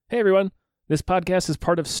Hey everyone, this podcast is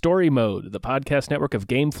part of Story Mode, the podcast network of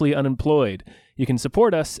Gamefully Unemployed. You can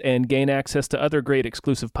support us and gain access to other great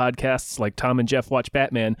exclusive podcasts like Tom and Jeff Watch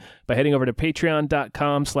Batman by heading over to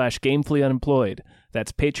patreon.com/gamefullyunemployed.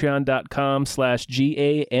 That's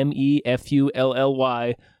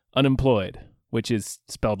patreon.com/GAMEFULLY unemployed, which is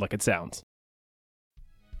spelled like it sounds.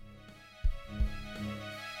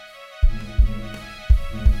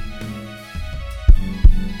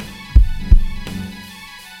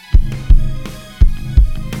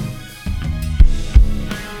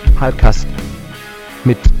 Halbkast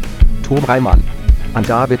mit Tom Reimann und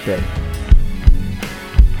David Bell.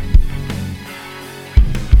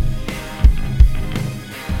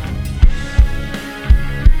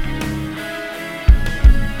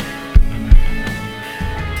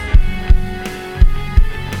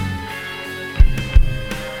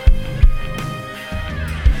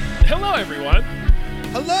 Hello everyone!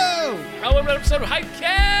 Hello! Hello, another episode of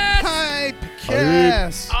Hypecast!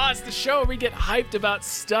 Hypecast! It's the show where we get hyped about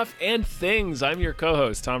stuff and things. I'm your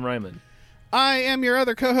co-host, Tom Ryman. I am your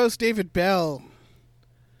other co-host, David Bell.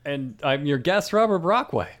 And I'm your guest, Robert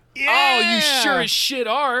Brockway. Yeah! Oh, you sure as shit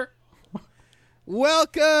are.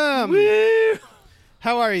 Welcome! Woo!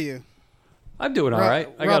 How are you? I'm doing all right.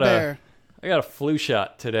 I got Robert. a flu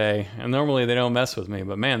shot today, and normally they don't mess with me,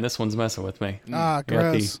 but man, this one's messing with me.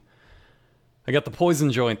 Gross. I got the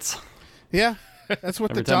poison joints. Yeah, that's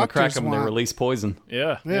what Every the time I doctors crack them, want. they release poison.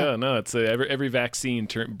 Yeah. No, it's every vaccine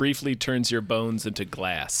briefly turns your bones into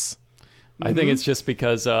glass. I think it's just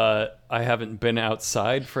because I haven't been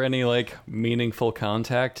outside for any meaningful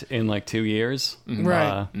contact in 2 years.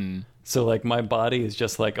 Right. So my body is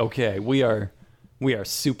just okay, we are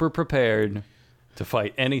super prepared to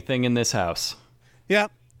fight anything in this house, Yeah,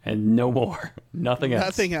 and no more, nothing else.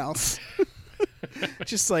 nothing else.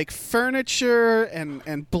 Just furniture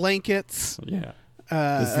and blankets. Yeah.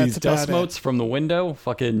 That's These about dust it. motes from the window,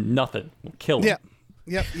 fucking nothing. We'll kill them.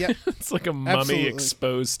 Yep. It's like a mummy Absolutely.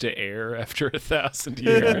 exposed to air after 1,000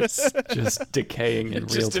 years. Just decaying in real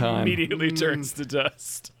Just time. immediately turns to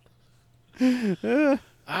dust.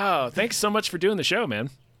 Oh, thanks so much for doing the show, man.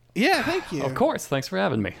 Yeah, thank you. Of course. Thanks for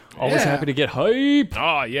having me. Always Yeah. happy to get hype.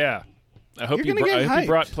 Oh, yeah. I hope You're you gonna get I hope you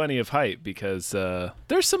brought hyped. plenty of hype because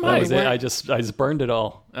there's some That hype. was it. I just burned it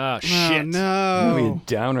all. Ah, Oh, shit. I'll be a no.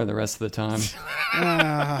 downer the rest of the time.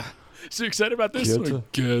 So excited about this? Get I to-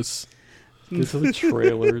 guess. Get to the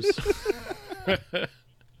trailers.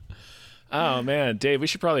 Oh, man. Dave, we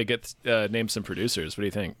should probably name some producers. What do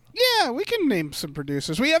you think? Yeah, we can name some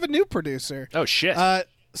producers. We have a new producer. Oh, shit.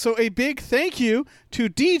 So a big thank you to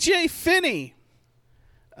DJ Finney.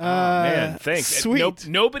 Oh, man, thanks. Sweet.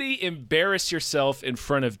 Nobody embarrass yourself in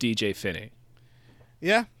front of DJ Finney.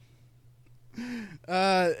 Yeah.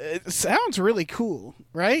 It sounds really cool,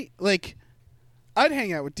 right? I'd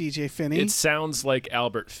hang out with DJ Finney. It sounds like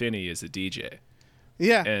Albert Finney is a DJ.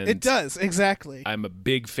 Yeah, and it does. Exactly. I'm a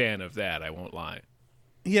big fan of that, I won't lie.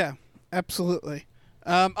 Yeah, absolutely.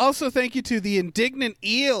 Also, thank you to the Indignant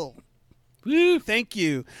Eel. Woo! Thank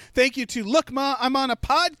you. Thank you to Look Ma, I'm on a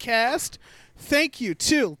podcast. Thank you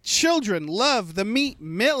to Children Love the Meat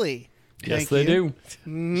Millie. Yes, Thank they you.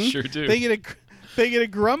 do. Sure do. Thank you to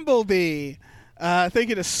Grumblebee. Thank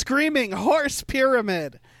you to Screaming Horse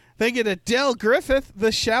Pyramid. Thank you to Del Griffith,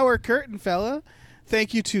 the shower curtain fella.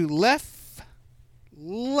 Thank you to Lef.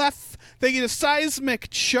 Thank you to Seismic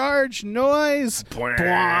Charge Noise.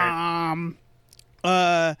 Bwam.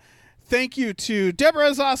 Thank you to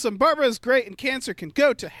Deborah's awesome, Barbara's great, and cancer can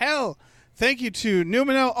go to hell. Thank you to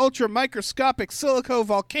Numino Ultra Microscopic Silico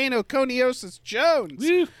Volcano Coniosis Jones.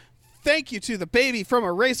 Woo! Thank you to the baby from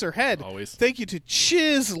Eraserhead. Always. Thank you to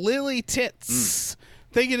Chiz Lily Tits.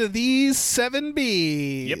 Thank you to these 7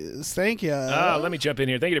 Bs. Yep. Thank you. Let me jump in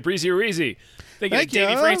here. Thank you to Breezy Reezy. Thank you Thank to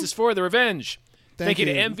Davey you. Francis for The Revenge. Thank you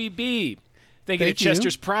to you. MVB. Thank you Thank to you.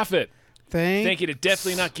 Chester's Prophet. Thank you to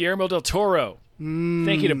Definitely Not Guillermo del Toro.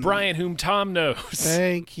 Thank you to Brian, whom Tom knows.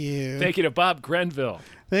 Thank you. Thank you to Bob Grenville.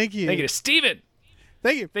 Thank you. Thank you to Steven.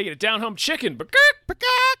 Thank you. Thank you to Down Home Chicken.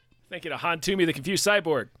 Thank you to Han Toomey, the Confused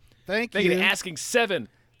Cyborg. Thank Thank you. you to Asking Seven.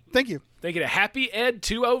 Thank you. Thank you to Happy Ed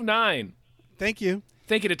 209. Thank you.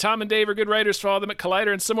 Thank you to Tom and Dave are good writers. Follow them at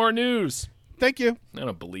Collider and some more news. Thank you. I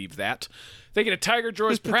don't believe that. Thank you to Tiger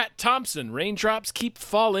Drawers Pratt Thompson. Raindrops keep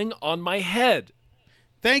falling on my head.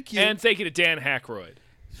 Thank you. And thank you to Dan Hackroyd.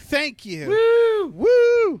 thank you. Woo!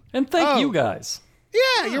 Woo! And thank Oh. you guys.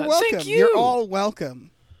 Yeah, you're welcome. thank you. You're all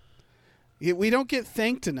welcome. We don't get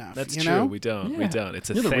thanked enough. That's you true. know? We don't. We Yeah. don't. It's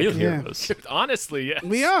a You're the thing. real Yeah. heroes. Honestly, yes.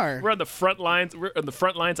 We are. We're on the front lines. We're on the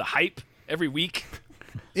front lines of hype every week.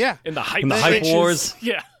 Yeah. In the hype. In the hype trenches. wars.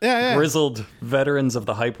 Yeah. Yeah. Grizzled veterans of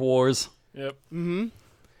the hype wars. Yep.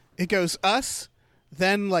 It goes us,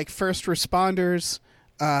 then like first responders,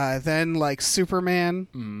 then like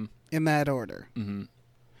Superman, in that order. Mm-hmm.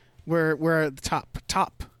 We're at the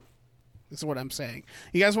top. Is what I'm saying.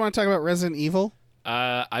 You guys want to talk about Resident Evil?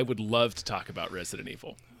 I would love to talk about Resident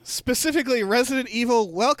Evil. Specifically, Resident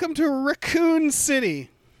Evil, Welcome to Raccoon City.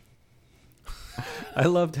 I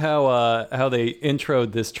loved how they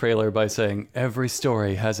introed this trailer by saying every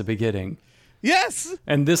story has a beginning. Yes!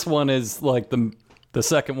 And this one is like the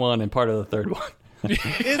second one and part of the third one.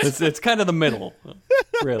 It's kind of the middle,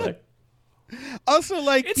 really. Also,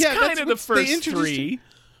 like, It's kind of the first three.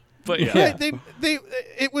 But yeah.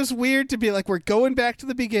 It was weird to be like, we're going back to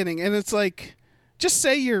the beginning, and it's like, just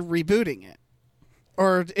say you're rebooting it.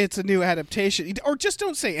 Or it's a new adaptation. Or just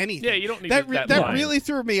don't say anything. Yeah, you don't need that line. really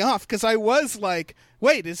threw me off, because I was like,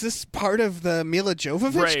 wait, is this part of the Mila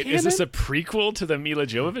Jovovich Right, canon? is this a prequel to the Mila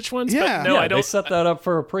Jovovich ones? Yeah. But no, yeah, I don't. they set that up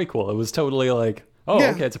for a prequel. It was totally like, oh,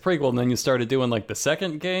 Yeah. okay, it's a prequel. And then you started doing like the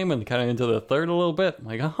second game and kind of into the third a little bit. I'm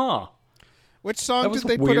like, Which that song was did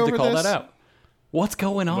they weird put over to call this? that out. What's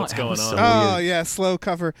going on? What's That going was on? so Oh, weird. yeah, slow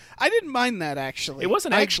cover. I didn't mind that, actually. It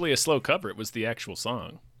wasn't actually a slow cover. It was the actual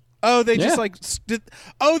song. Oh, they just Yeah. like did.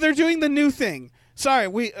 Oh, they're doing the new thing.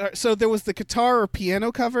 Sorry, so there was the guitar or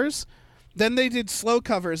piano covers, then they did slow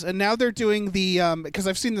covers, and now they're doing the because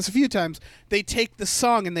I've seen this a few times. They take the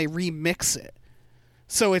song and they remix it,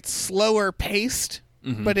 so it's slower paced,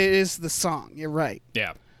 but it is the song. You're right.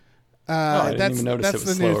 Yeah. I didn't even notice that's it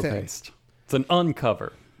was the new slower thing. paced. It's an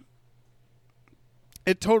uncover.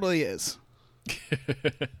 It totally is.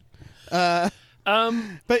 But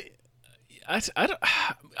But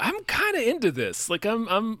I'm kind of into this. Like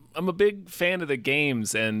I'm a big fan of the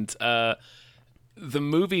games, and the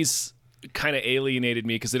movies kind of alienated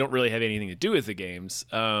me because they don't really have anything to do with the games.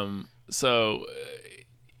 So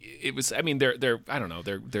it was. I mean, they're I don't know.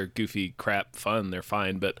 They're goofy crap fun. They're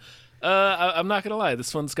fine, but I'm not gonna lie.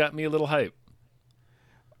 This one's got me a little hype.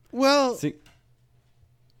 well, See,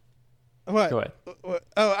 what? go ahead.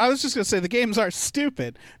 Oh, I was just gonna say the games are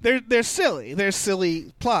stupid. They're silly. They're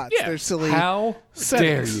silly plots. Yeah. They're silly. How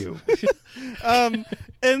dare settings. you?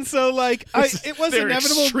 And so, like, it was They're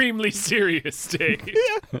inevitable. extremely serious, Dave.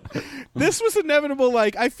 This was inevitable.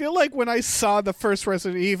 Like, I feel like when I saw the first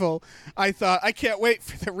Resident Evil, I thought, I can't wait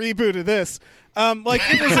for the reboot of this. Like,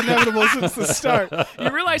 it was inevitable since the start.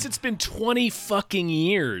 You realize it's been 20 fucking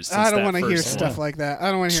years since I don't want to hear stuff like that.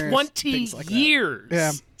 I don't want to hear 20 things like that. years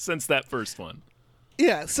Yeah. since that first one.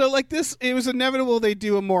 Yeah, so like this, it was inevitable they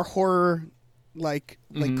do a more horror, like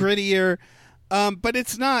grittier, but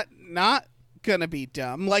it's not gonna be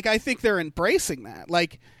dumb. Like, I think they're embracing that.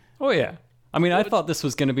 Like, Oh yeah. I mean, I thought this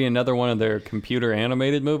was going to be another one of their computer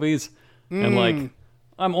animated movies, and like,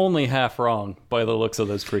 I'm only half wrong by the looks of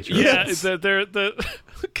those creatures. Yeah, the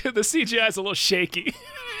CGI is a little shaky.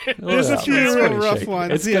 There's a few It's real pretty rough shaky.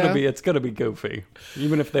 ones, It's gonna be goofy,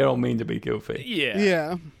 even if they don't mean to be goofy. Yeah.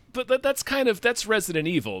 yeah, But that's Resident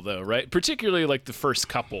Evil, though, right? Particularly like the first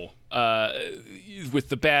couple, with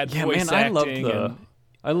the bad Yeah, voice man, acting.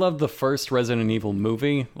 I loved the first Resident Evil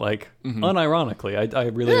movie. Like, unironically, I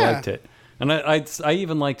really Yeah. liked it, and I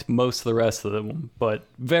even liked most of the rest of them, but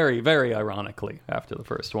very, very ironically after the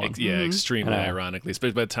first one. Yeah, extremely Yeah. ironically,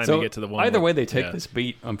 especially by the time So you get to the one. either where- way they take yeah. this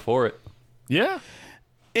beat, I'm for it. Yeah.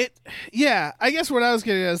 yeah. I guess what I was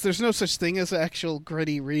getting at is there's no such thing as an actual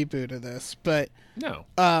gritty reboot of this, but No.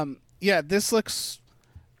 yeah, this looks.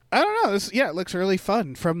 I don't know. It looks really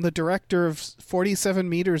fun from the director of 47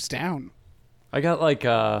 Meters Down. I got like,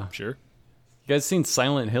 Sure. you guys seen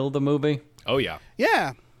Silent Hill, the movie? Oh yeah.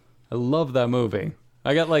 Yeah, I love that movie.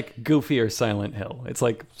 I got like goofier Silent Hill. It's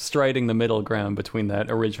like striding the middle ground between that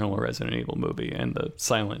original Resident Evil movie and the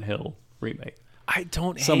Silent Hill remake. I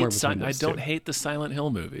don't Somewhere hate. between I those don't two. hate the Silent Hill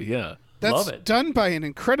movie. Yeah. that's Love it. done by an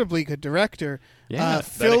incredibly good director. Yeah, that That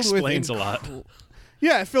filled explains with a lot.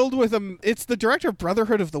 Yeah, filled with It's the director of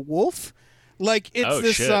Brotherhood of the Wolf. Like, it's Oh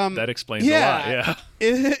this. shit. That explains a lot. Yeah.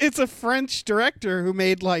 It's a French director who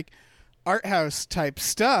made like art house type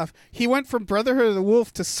stuff. He went from Brotherhood of the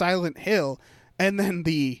Wolf to Silent Hill, and then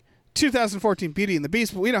the 2014 Beauty and the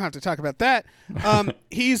Beast. But we don't have to talk about that.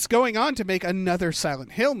 He's going on to make another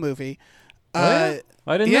Silent Hill movie. I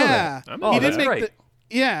didn't know that. I'm Oh, into that's that. great.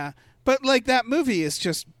 Yeah. But like, that movie is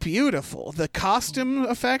just beautiful. The costume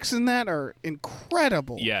effects in that are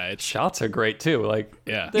incredible. Yeah. It's Shots are great too. Like,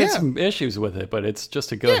 Yeah. there's Yeah. some issues with it, but it's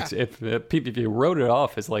just a good. Yeah. If you wrote it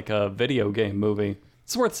off as like a video game movie,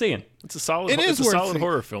 it's worth seeing. It's a solid. It is It's a worth solid seeing.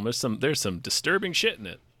 horror film. There's some disturbing shit in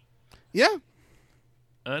it, Yeah.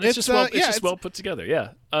 and it's It's, just well. yeah, It's just well put together. Yeah.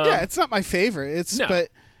 Yeah, it's not my favorite. It's No. but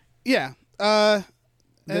yeah.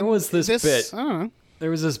 There was this bit. I don't know. There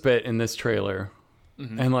was this bit in this trailer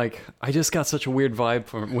And like, I just got such a weird vibe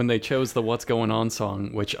from when they chose the "What's Going On"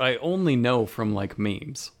 song, which I only know from like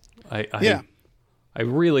memes. I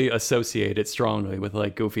really associate it strongly with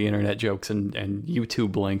like goofy internet jokes and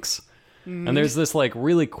YouTube links. And there's this like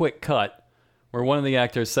really quick cut where one of the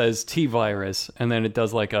actors says T-virus, and then it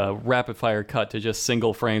does like a rapid fire cut to just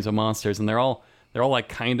single frames of monsters, and they're all like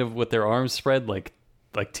kind of with their arms spread, like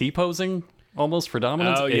T-posing almost for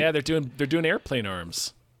dominance. Oh yeah, they're doing airplane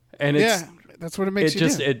arms. And it's that's what it makes you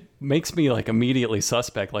do. It makes me like immediately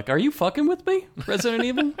suspect. Like, are you fucking with me, Resident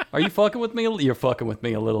Evil? Are you fucking with me? You're fucking with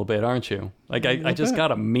me a little bit, aren't you? Like, I just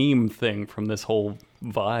got a meme thing from this whole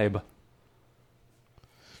vibe.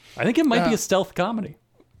 I think it might be a stealth comedy.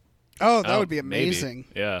 Oh, that would be amazing.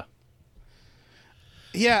 Maybe. Yeah.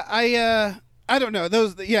 Yeah, I don't know.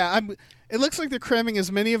 It looks like they're cramming as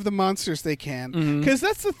many of the monsters they can. Because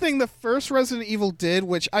that's the thing the first Resident Evil did,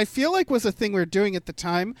 which I feel like was a thing we were doing at the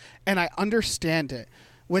time, and I understand it,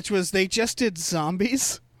 which was they just did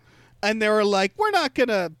zombies, and they were like, we're not going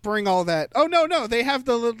to bring all that. Oh, no, they have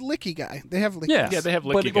the Licky guy. They have Licky. Yeah, they have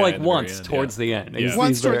Licky but guy like in the once very end, towards the end. Yeah.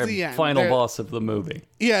 Once towards their the end. final boss of the movie.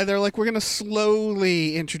 Yeah, they're like, we're going to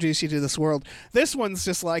slowly introduce you to this world. This one's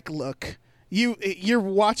just like, look, you're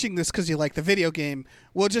watching this because you like the video game.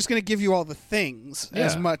 We're just going to give you all the things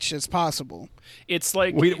as much as possible. It's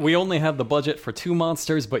like We only have the budget for 2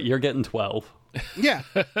 monsters, but you're getting 12. Yeah.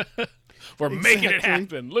 we're making it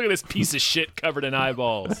happen. Look at this piece of shit covered in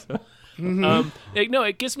eyeballs.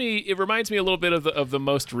 It reminds me a little bit of the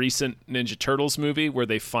most recent Ninja Turtles movie where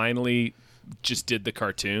they finally just did the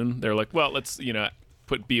cartoon. They're like, well, let's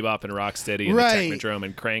put Bebop and Rocksteady and the Technodrome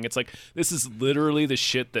and Krang. It's like, this is literally the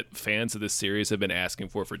shit that fans of this series have been asking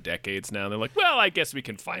for decades now. And they're like, well, I guess we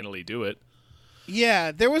can finally do it.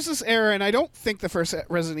 Yeah, there was this era, and I don't think the first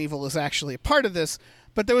Resident Evil is actually a part of this,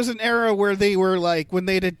 but there was an era where they were like, when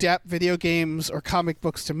they'd adapt video games or comic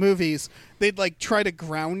books to movies, they'd like try to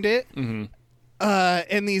ground it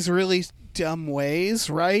in these really dumb ways,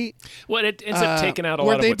 right? Well, it ends up taking out a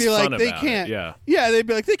where lot of they'd what's be like, fun they about can't. it. Yeah. They'd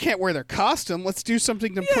be like, they can't wear their costume. Let's do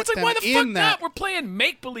something to put it's like, them why the in fuck that. not? We're playing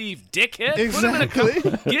make-believe, dickhead. Exactly.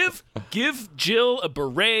 Give Jill a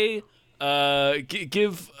beret.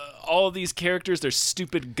 Give all of these characters their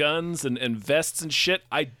stupid guns and vests and shit.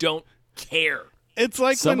 I don't care. It's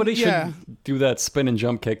like Somebody should do that spin and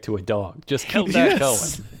jump kick to a dog. Just keep that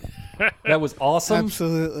going. That was awesome.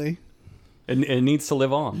 Absolutely. And it needs to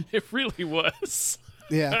live on. It really was.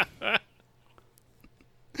 Yeah.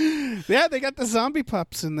 Yeah, they got the zombie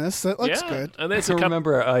pups in this. That looks good. And I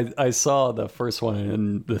remember I saw the first one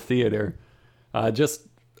in the theater, just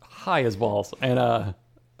high as balls. And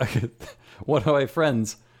one of my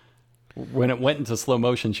friends, when it went into slow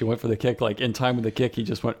motion, she went for the kick. Like in time with the kick, he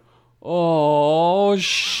just went, "Oh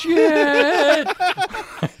shit!"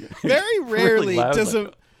 Very rarely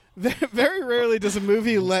Very does a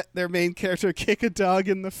movie let their main character kick a dog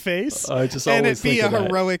in the face I just and always it be think a of that.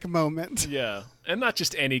 heroic moment. Yeah. And not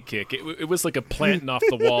just any kick. It was like a planting off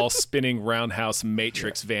the wall, spinning roundhouse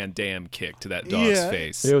Matrix Van Damme kick to that dog's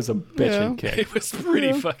face. It was a bitchin' kick. It was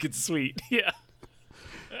pretty fucking sweet. Yeah.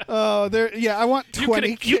 Oh, I want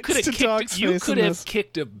 20 kicks to dogs' You face could in have this.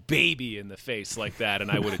 kicked a baby in the face like that, and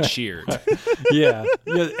I would have cheered. yeah,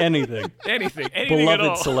 anything. anything at Beloved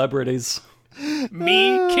all. celebrities.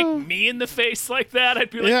 Me kick me in the face like that, I'd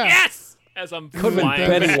be like, Yeah. yes, as I'm Could have been flying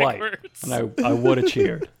Betty White, backwards. and I would have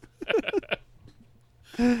cheered.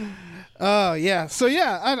 Oh, yeah. So,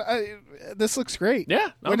 I this looks great. Yeah.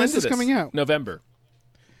 I'm When is into this coming out? November.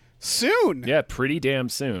 Soon. Yeah, pretty damn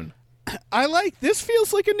soon. I like this.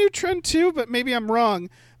 Feels like a new trend too, but maybe I'm wrong.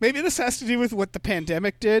 Maybe this has to do with what the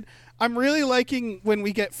pandemic did. I'm really liking when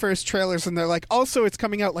we get first trailers and they're like, also it's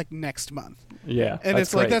coming out like next month. Yeah, And that's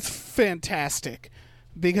it's like, great. that's fantastic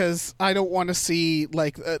because I don't want to see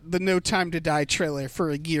like the No Time to Die trailer for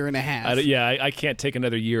a year and a half. I can't take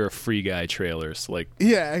another year of Free Guy trailers. Like,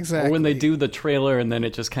 Yeah, exactly. Or when they do the trailer and then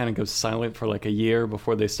it just kind of goes silent for like a year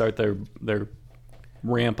before they start their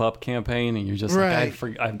ramp up campaign, and you're just Right.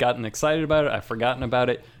 like, I've gotten excited about it. I've forgotten about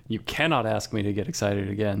it. You cannot ask me to get excited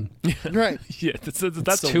again. Right. yeah, that's a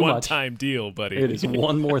too much. one-time deal, buddy. It is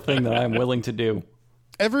one more thing that I'm willing to do.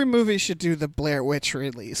 Every movie should do the Blair Witch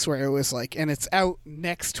release where it was like, and it's out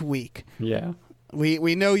next week. Yeah.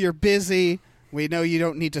 We know you're busy. We know you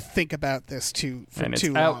don't need to think about this for And it's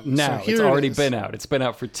too out long. now. So here It's it already is. been out. It's been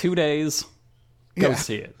out for 2 days. Go Yeah.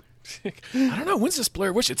 see it. I don't know. When's this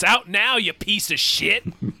Blair Witch? It's out now, you piece of shit.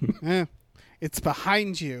 Yeah. It's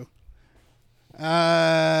behind you.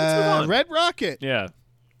 on. Red Rocket. Yeah.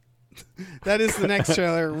 That is the next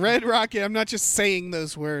trailer. Red Rocket. I'm not just saying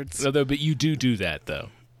those words. Although, but you do that, though.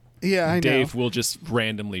 Yeah, I know. Dave will just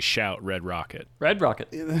randomly shout Red Rocket. Red Rocket.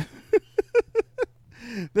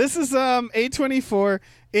 This is A24.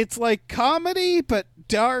 It's like comedy but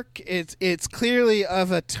dark. It's clearly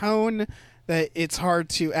of a tone that it's hard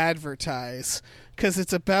to advertise because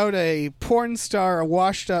it's about a porn star, a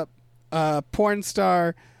washed up porn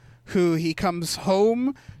star who he comes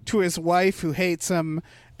home to his wife who hates him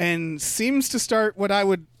and seems to start what I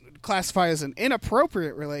would classify as an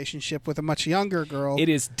inappropriate relationship with a much younger girl. It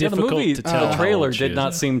is The difficult movie, to tell. the how trailer old she did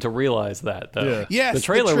not is. seem to realize that, though. Yeah. Yes, the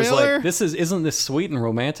trailer was trailer- like, isn't this sweet and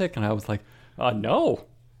romantic? And I was like, no.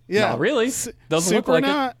 Yeah, Not really. Doesn't look super like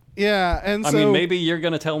not. Yeah, and it. so I mean, maybe you're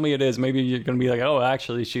going to tell me it is. Maybe you're going to be like, oh,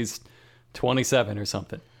 actually, she's 27 or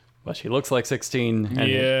something. But she looks like 16, and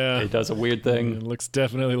Yeah. it does a weird It thing.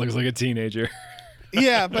 definitely looks like a teenager.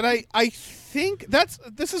 yeah, but I think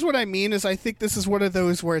this is what I mean is I think this is one of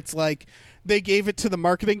those where it's like they gave it to the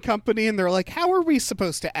marketing company and they're like, how are we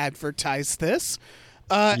supposed to advertise this?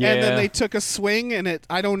 And then Yeah. they took a swing and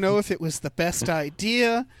I don't know if it was the best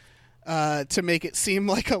idea to make it seem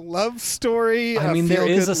like a love story. I mean, there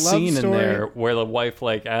is a feel-good love scene in story. there where the wife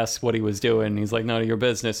like asks what he was doing. And he's like, none of your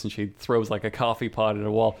business. And she throws like a coffee pot at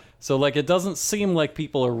a wall. So like, it doesn't seem like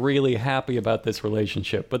people are really happy about this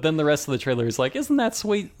relationship. But then the rest of the trailer is like, isn't that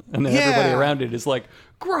sweet? And then everybody Yeah. around it is like,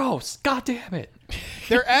 gross. God damn it.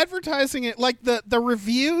 They're advertising it like the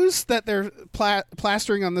reviews that they're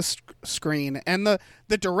plastering on the screen, and the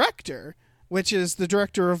director, which is the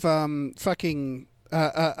director of fucking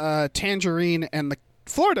Tangerine and the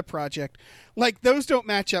Florida Project, like those don't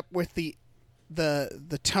match up with the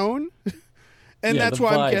tone, and Yeah, that's the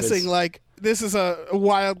why I'm vibe guessing is- like this is a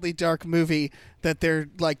wildly dark movie that they're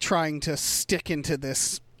like trying to stick into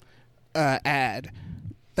this ad.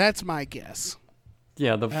 That's my guess.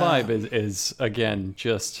 Yeah, the vibe is again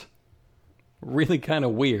just really kind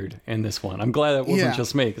of weird in this one. I'm glad it wasn't Yeah.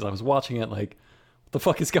 just me because I was watching it like, what the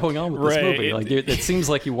fuck is going on with this Right. movie? Like, it seems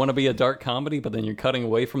like you want to be a dark comedy, but then you're cutting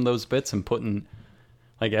away from those bits and putting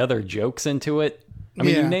like other jokes into it. I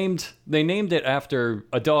mean, Yeah. they named it after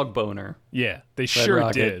a dog boner, Yeah, they Red sure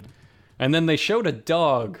Rocket. did. And then they showed a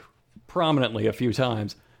dog prominently a few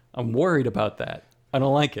times. I'm worried about that. I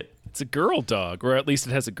don't like it. It's a girl dog, or at least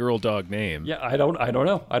it has a girl dog name. Yeah, I don't know. I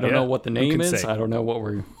don't Yeah, know what the who name can is. say? I don't know what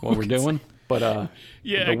we're doing. But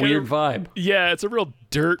Yeah, the I gotta- weird vibe. Yeah, it's a real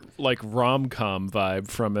dirt like rom-com vibe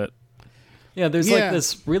from it. Yeah, there's Yeah. like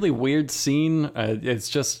this really weird scene. It's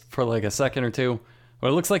just for like a second or two.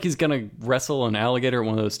 Where it looks like he's gonna wrestle an alligator at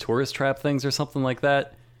one of those tourist trap things or something like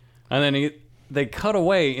that. And then they cut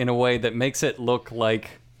away in a way that makes it look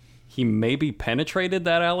like he maybe penetrated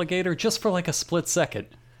that alligator just for like a split second.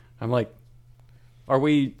 I'm like, are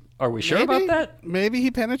we sure about that? Maybe he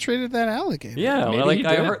penetrated that alligator. Yeah, Maybe like he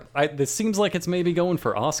I did. heard. This seems like it's maybe going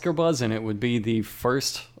for Oscar buzz, and it would be the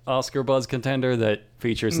first Oscar buzz contender that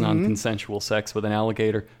features Mm-hmm. non-consensual sex with an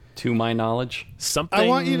alligator, to my knowledge. Something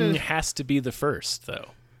want you to- has to be the first, though.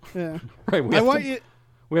 Yeah. Right? We I have want to, you.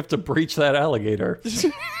 we have to breach that alligator.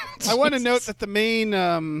 I want to note that the main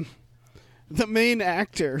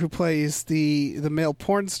actor who plays the male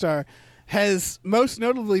porn star has most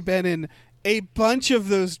notably been in a bunch of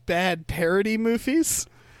those bad parody movies,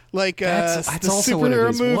 like That's the also what it superhero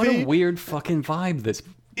is. movie. What a weird fucking vibe this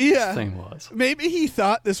Yeah. thing was. Maybe he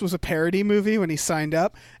thought this was a parody movie when he signed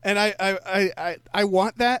up, and I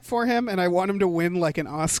want that for him, and I want him to win like an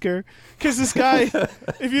Oscar, because this guy,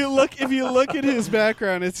 if you look at his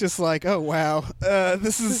background, it's just like, oh wow,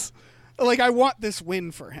 this is like I want this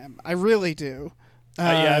win for him. I really do.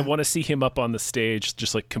 Yeah, I want to see him up on the stage,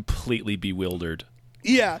 just like completely bewildered.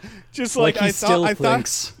 Yeah, just Like like he I still thought.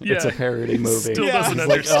 thinks it's a Yeah. parody movie. Still Yeah. doesn't He's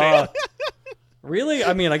like, understand. really?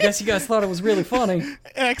 I mean, I guess you guys thought it was really funny.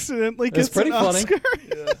 Accidentally It's gets pretty an funny. Oscar.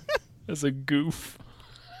 As a goof.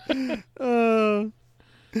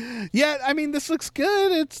 Yeah, I mean, this looks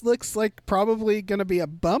good. It looks like probably gonna be a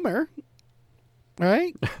bummer,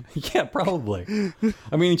 right? Yeah, probably.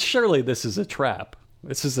 I mean, surely this is a trap.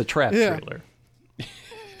 This is a trap Yeah. trailer.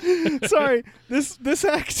 Sorry, this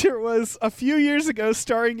actor was a few years ago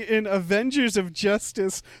starring in Avengers of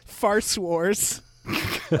Justice Farce Wars.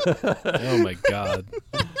 Oh my god.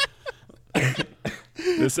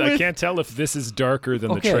 I can't tell if this is darker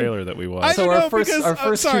than Okay. the trailer that we I watched. don't So know, our first because- our I'm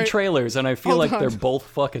first two sorry. trailers, and I feel Hold like they're on. both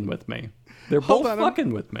fucking with me. They're Hold both on,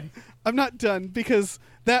 fucking with me. I'm not done because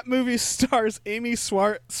that movie stars Amy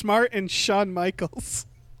Smart and Shawn Michaels.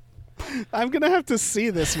 I'm gonna have to see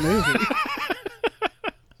this movie.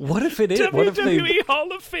 What if it is? What if they? WWE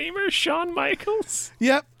Hall of Famer Shawn Michaels.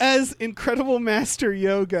 Yep, as Incredible Master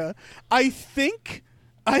Yoga. I think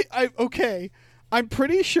okay. I'm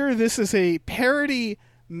pretty sure this is a parody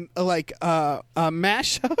a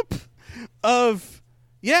mashup of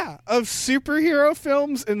superhero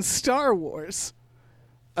films and Star Wars.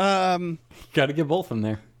 Got to get both in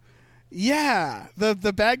there. Yeah,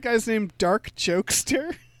 the bad guy's named Dark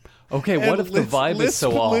Jokester. Okay, what if the vibe is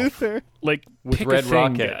so off? Luthor. Like, With pick Red a thing,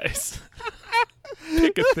 Rocket. guys.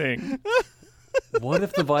 Pick a thing. What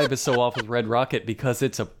if the vibe is so off with Red Rocket because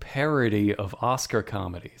it's a parody of Oscar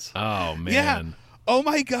comedies? Oh man. Yeah. Oh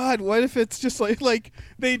my God! What if it's just like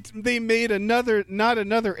they made not another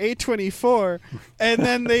A24, and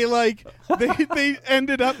then they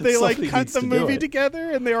ended up Somebody cut needs the to do movie it.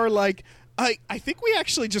 together, and they were like, I think we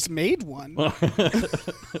actually just made one.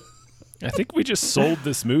 I think we just sold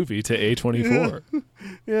this movie to A24.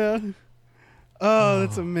 Yeah. Oh,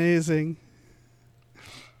 that's amazing.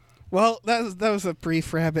 Well, that was a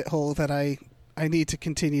brief rabbit hole that I need to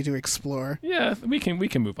continue to explore. Yeah, we can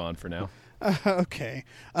move on for now. Okay.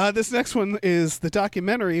 This next one is the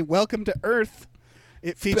documentary Welcome to Earth.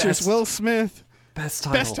 It features Best. Will Smith. Best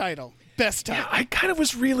title. Best title. Yeah, I kind of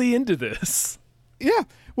was really into this. Yeah.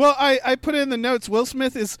 Well, I put in the notes, Will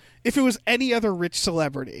Smith is, if it was any other rich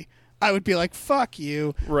celebrity, I would be like, fuck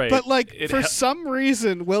you. Right. But like, It for some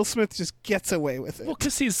reason, Will Smith just gets away with it. Well,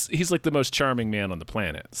 because he's like the most charming man on the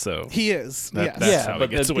planet. So He is. Yes. that's Yeah, how he but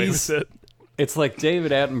gets away with it. It's like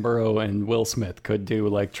David Attenborough and Will Smith could do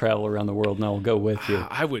like travel around the world, and I'll go with you.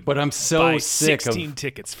 I would. But I'm so buy sick 16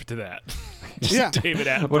 tickets to that. Just Yeah. David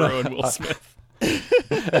Attenborough and Will Smith.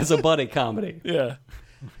 as a buddy comedy. Yeah.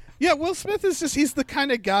 Yeah, Will Smith is he's the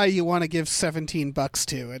kind of guy you want to give $17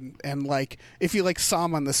 to, and like, if you like saw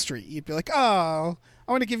him on the street, you'd be like, oh,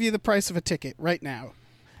 I want to give you the price of a ticket right now.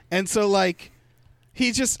 And so like,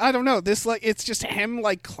 he just, I don't know, this like, it's just him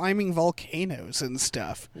like climbing volcanoes and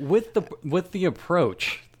stuff. With the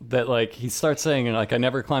approach that like he starts saying like I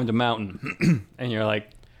never climbed a mountain, and you're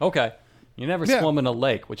like, okay, you never Yeah. swum in a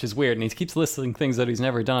lake, which is weird, and he keeps listing things that he's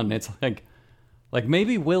never done. And it's like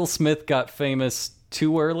maybe Will Smith got famous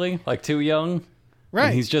too early, like too young, Right.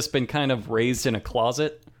 And he's just been kind of raised in a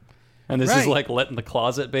closet, and this is Right. like letting the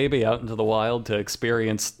closet baby out into the wild to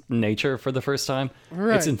experience nature for the first time.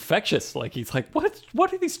 Right. It's infectious. Like he's like,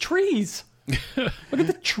 what are these trees? Look at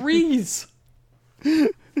the trees.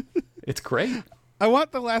 It's great. I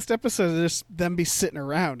want the last episode to just them be sitting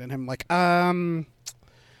around and him like,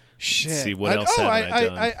 shit. See, what else haven't I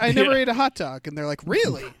done? I never Yeah. ate a hot dog. And they're like,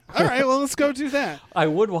 really? All right, well, let's go do that. I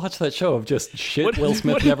would watch that show of just shit Will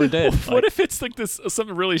Smith never did. What Like, if it's like this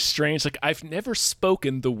something really strange? Like I've never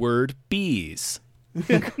spoken the word bees. And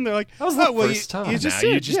they're like, That was the well, first time. You just Now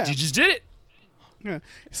did. you just did it. Yeah.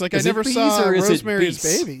 It's like, Is I it never bees saw or is it Rosemary's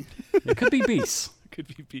bees? Baby. it could be beasts. Could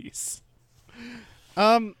be bees.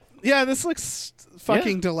 Yeah, this looks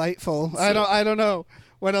fucking Yeah. delightful. I don't know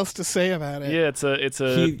what else to say about it. Yeah, it's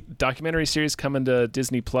a documentary series coming to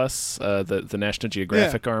Disney Plus, the National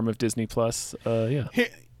Geographic arm of Disney Plus. Yeah.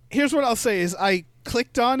 Here's what I'll say is I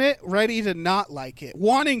clicked on it ready to not like it,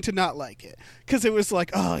 wanting to not like it, because it was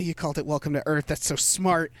like, oh, you called it Welcome to Earth. That's so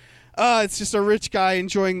smart. It's just a rich guy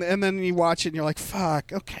enjoying and then you watch it and you're like,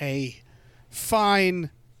 fuck, okay, fine.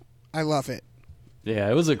 I love it. Yeah,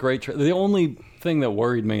 it was a great trailer. The only thing that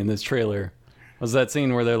worried me in this trailer was that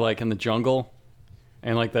scene where they're like in the jungle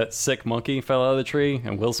and like that sick monkey fell out of the tree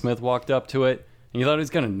and Will Smith walked up to it and you thought he was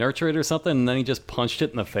going to nurture it or something, and then he just punched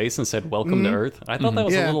it in the face and said, welcome to Earth. I thought that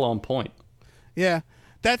was Yeah. a little on point. Yeah.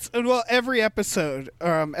 That's, well, every episode,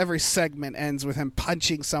 every segment ends with him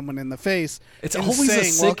punching someone in the face. It's and always a saying,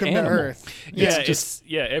 sick Welcome animal. to Earth. Yeah, It's just-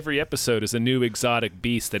 every episode is a new exotic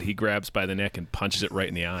beast that he grabs by the neck and punches it right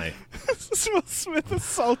in the eye. Will Smith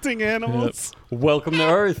assaulting animals. Welcome to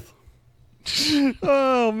Earth.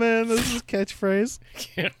 Oh, man, this is catchphrase.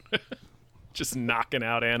 Just knocking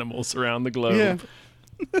out animals around the globe.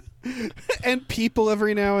 Yeah. And people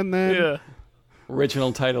every now and then. Yeah.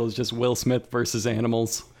 Original title is just Will Smith versus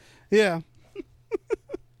animals. Yeah.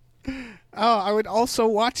 Oh, I would also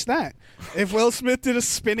watch that. If Will Smith did a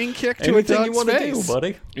spinning kick to a Anything dog's you want to face. do,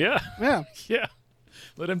 buddy. Yeah. Yeah. Yeah.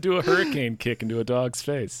 Let him do a hurricane kick into a dog's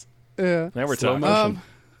face. Yeah. Now we're Slow talking. motion.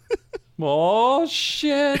 Oh,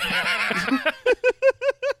 shit.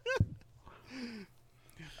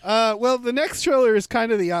 Well, the next trailer is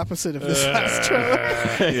kind of the opposite of this last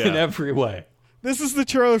trailer. In every way. This is the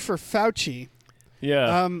trailer for Fauci.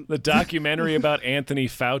 Yeah. The documentary about Anthony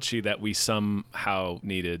Fauci that we somehow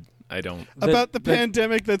needed. I don't. About the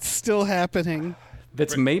pandemic that's still happening.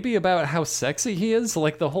 That's maybe about how sexy he is.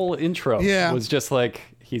 Like the whole intro Yeah. was just like,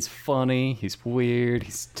 he's funny, he's weird,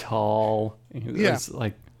 he's tall. Yeah. It's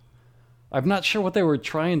like, I'm not sure what they were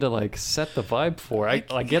trying to like set the vibe for. I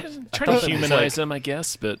get Trying I to thought that was humanize like, him, I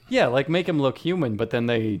guess, but yeah, like make him look human, but then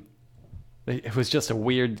they it was just a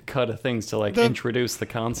weird cut of things to like introduce the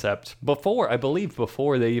concept. Before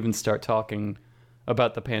they even start talking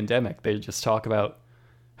about the pandemic, they just talk about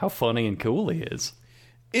how funny and cool he is.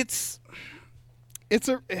 It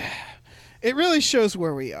really shows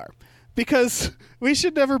where we are, because we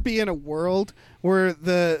should never be in a world where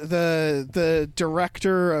the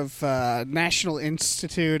director of National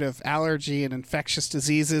Institute of Allergy and Infectious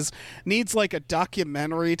Diseases needs like a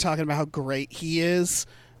documentary talking about how great he is.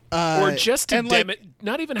 Or just to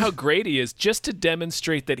not even how great he is, just to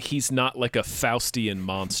demonstrate that he's not like a Faustian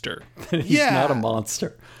monster. He's not a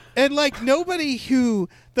monster. And like the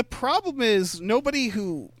problem is nobody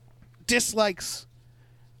who dislikes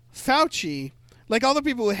Fauci, like all the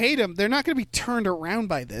people who hate him, they're not going to be turned around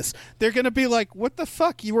by this. They're going to be like, what the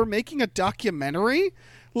fuck? You were making a documentary?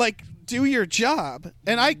 Like, do your job.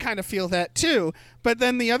 And I kind of feel that too. But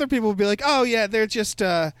then the other people will be like, oh yeah, they're just,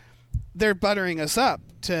 they're buttering us up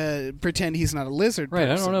to pretend he's not a lizard person,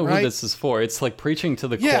 right? I don't know who this is for. It's like preaching to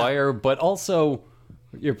the choir, but also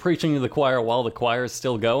you're preaching to the choir while the choir is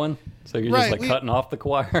still going. So you're just like cutting off the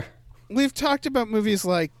choir. We've talked about movies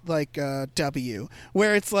like W,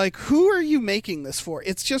 where it's like, who are you making this for?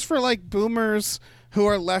 It's just for like boomers who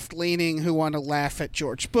are left leaning who want to laugh at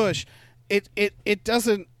George Bush. It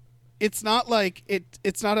doesn't. It's not like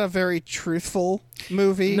it's not a very truthful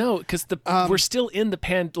movie. No, because we're still in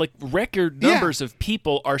the like record numbers of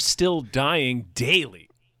people are still dying daily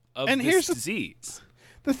of this disease.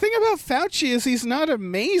 The thing about Fauci is he's not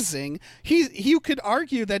amazing. You could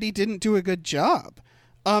argue that he didn't do a good job.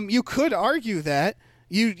 You could argue that.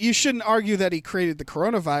 You shouldn't argue that he created the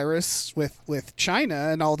coronavirus with China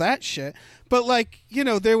and all that shit. But like,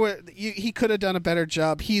 he could have done a better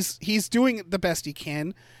job. He's doing the best he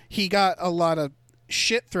can. He got a lot of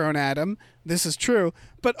shit thrown at him. This is true.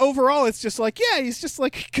 But overall, it's just like, yeah, he's just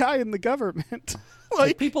like a guy in the government.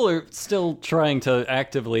 Like people are still trying to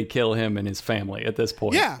actively kill him and his family at this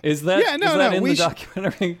point. Yeah. Is that in the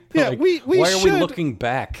documentary? Yeah, like, we why should. Are we looking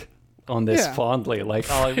back on this fondly? Like,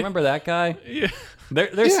 oh, remember that guy? Yeah.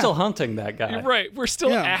 They're still hunting that guy. You're right. We're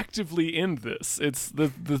still actively in this. It's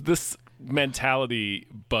this mentality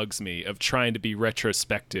bugs me of trying to be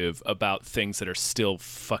retrospective about things that are still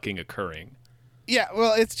fucking occurring. Yeah,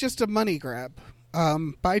 well, it's just a money grab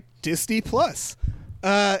by Disney Plus.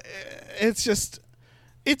 It's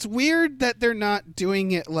weird that they're not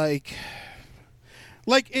doing it like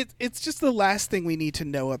it's just the last thing we need to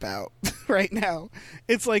know about right now.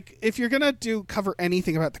 It's like, if you're gonna cover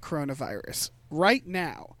anything about the coronavirus right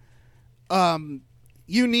now,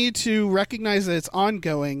 you need to recognize that it's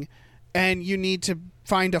ongoing, and you need to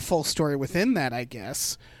find a full story within that, I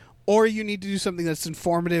guess. Or you need to do something that's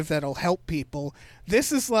informative that'll help people. This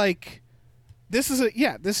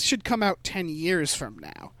should come out 10 years from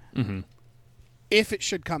now. Mm-hmm. If it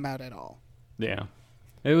should come out at all. Yeah.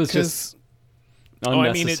 It was just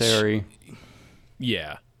unnecessary.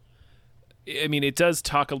 Yeah. I mean, it does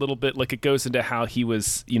talk a little bit, like it goes into how he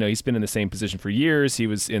was, he's been in the same position for years. He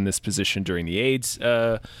was in this position during the AIDS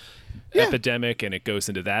epidemic, and it goes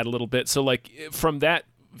into that a little bit. So like from that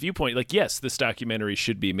viewpoint, like, yes, this documentary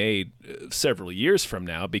should be made several years from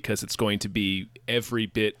now, because it's going to be every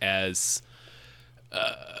bit as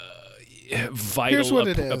vital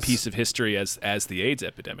a piece of history as the AIDS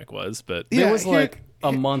epidemic was. But there was like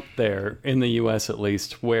a month there in the US at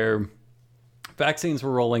least where vaccines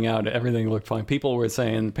were rolling out, everything looked fine. People were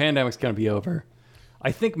saying the pandemic's going to be over.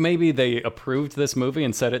 I think maybe they approved this movie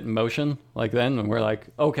and set it in motion like then, and we're like,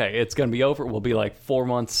 okay, it's going to be over. We'll be like 4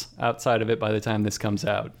 months outside of it by the time this comes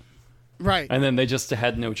out. Right. And then they just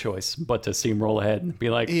had no choice but to steamroll ahead and be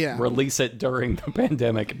like, release it during the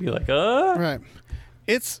pandemic and be like, Right.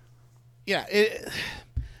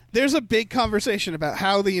 There's a big conversation about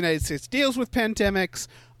how the United States deals with pandemics,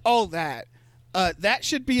 all that. That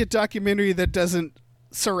should be a documentary that doesn't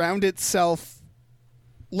surround itself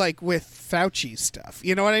like with Fauci stuff.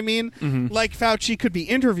 You know what I mean? Mm-hmm. Like Fauci could be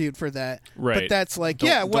interviewed for that. Right. But that's like,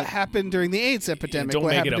 what happened during the AIDS epidemic? Don't what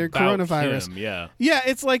make happened it during about coronavirus? him, yeah. Yeah,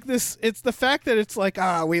 it's like this. It's the fact that it's like,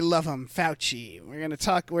 we love him, Fauci. We're going to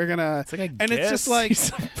talk. We're going to. It's like, it's just like.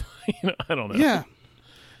 I don't know. Yeah.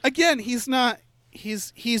 Again, he's not.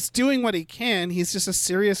 He's doing what he can. He's just a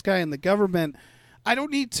serious guy in the government. I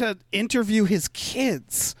don't need to interview his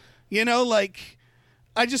kids. Like,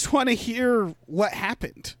 I just want to hear what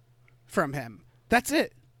happened from him. That's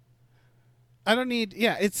it. I don't need.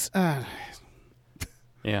 Yeah, it's. Yeah,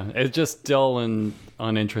 it's just dull and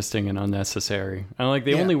uninteresting and unnecessary. And like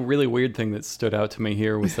the only really weird thing that stood out to me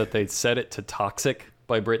here was that they set it to "Toxic"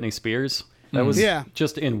 by Britney Spears. That was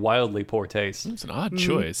just in wildly poor taste. It's an odd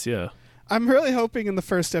choice. Yeah. I'm really hoping in the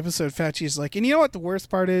first episode Fauci's like, and you know what the worst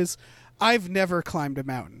part is? I've never climbed a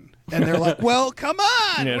mountain. And they're like, well, come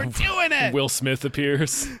on, we're doing it. Will Smith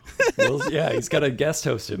appears. Yeah, he's got to guest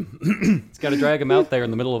host him. He's got to drag him out there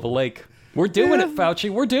in the middle of a lake. We're doing it, Fauci.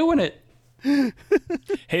 We're doing it.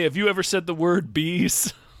 Hey, have you ever said the word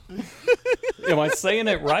bees? Am I saying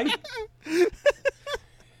it right?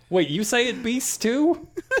 Wait, you say it beasts too?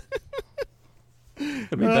 We'll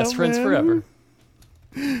be best friends forever.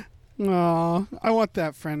 Aw, I want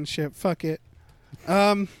that friendship. Fuck it.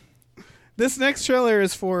 This next trailer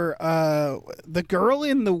is for The Girl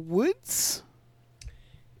in the Woods.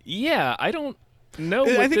 Yeah, I don't know.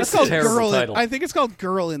 I think it's called terrible title. I think it's called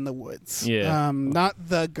Girl in the Woods. Yeah. Not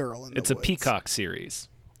The Girl in the It's Woods. a Peacock series.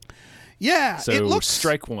 Yeah, So it looks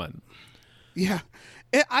strike one. Yeah.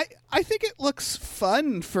 I think it looks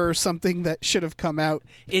fun for something that should have come out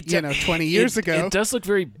 20 years ago. It does look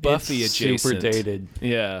very Buffy It's adjacent. super dated.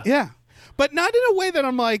 Yeah. Yeah. But not in a way that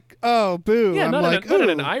I'm like, oh, boo. Yeah, I'm not, like, not in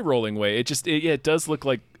an ooh. eye-rolling way. It does look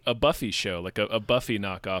like a Buffy show, like a Buffy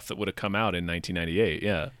knockoff that would have come out in 1998.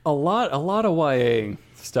 Yeah. A lot of YA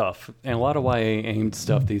stuff and a lot of YA aimed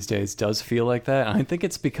stuff these days does feel like that. I think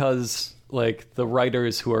it's because like the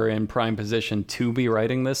writers who are in prime position to be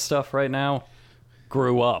writing this stuff right now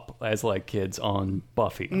grew up as like kids on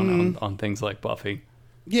Buffy, on things like Buffy.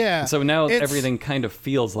 Yeah. So now it's- everything kind of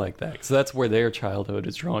feels like that. So that's where their childhood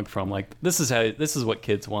is drawing from. Like this is what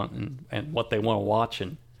kids want and what they want to watch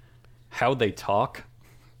and how they talk.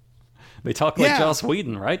 They talk like Yeah. Joss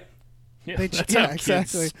Whedon, right? Yeah, They- that's yeah, how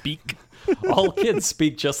exactly. kids speak. All kids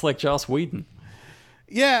speak just like Joss Whedon.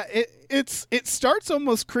 Yeah, it starts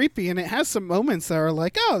almost creepy, and it has some moments that are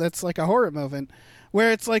like, oh, that's like a horror moment,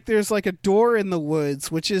 where it's like there's like a door in the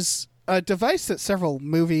woods, which is a device that several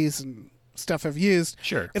movies and stuff have used.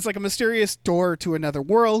 Sure. It's like a mysterious door to another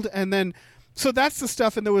world, and then so that's the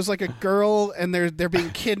stuff. And there was like a girl, and they're being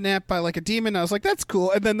kidnapped by like a demon. I was like, that's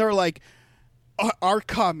cool. And then they're like, our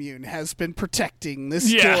commune has been protecting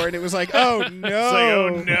this Yeah. door, and it was like, oh no,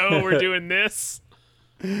 It's like, oh no, we're doing this.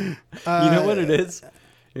 You know what it is?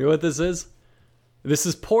 You know what this is? This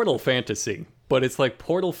is Portal Fantasy, but it's like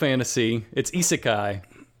Portal Fantasy. It's Isekai,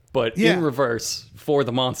 but Yeah. in reverse for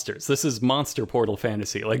the monsters. This is Monster Portal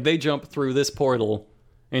Fantasy. Like they jump through this portal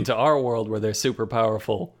into our world where they're super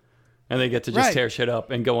powerful, and they get to just Right. tear shit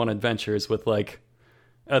up and go on adventures with like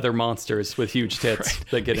other monsters with huge tits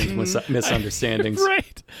that get into misunderstandings.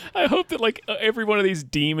 Right. I hope that like every one of these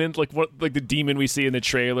demons, like the demon we see in the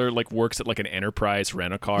trailer, like works at like an Enterprise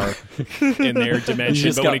rent-a-car in their He dimension.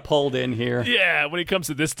 just But got when pulled in here. when he comes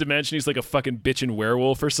to this dimension, he's like a fucking bitchin'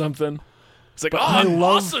 werewolf or something. It's like, I I'm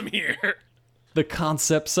love- awesome here. The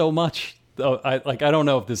concept so much. I don't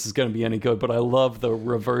know if this is going to be any good, but I love the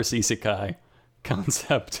reverse isekai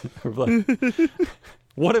concept. Of like,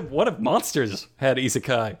 what if monsters had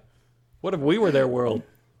isekai? What if we were their world?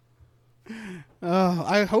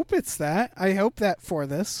 I hope it's that. I hope that for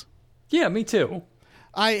this. Yeah, me too.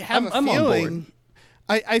 I have I'm a on feeling.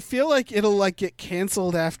 I feel like it'll like get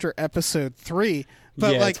canceled after episode 3.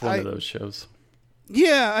 But yeah, like it's one of those shows.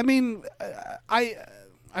 Yeah, I mean, I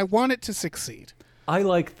want it to succeed. I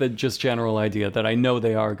like the just general idea that I know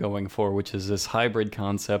they are going for, which is this hybrid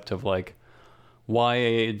concept of like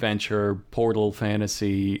YA adventure, portal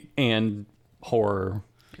fantasy, and horror.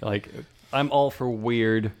 Like, I'm all for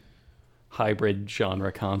weird hybrid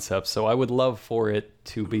genre concepts, so I would love for it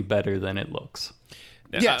to be better than it looks.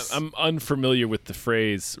 Now, Yes. I'm unfamiliar with the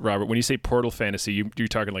phrase, Robert. When you say portal fantasy, you're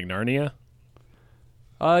talking like Narnia?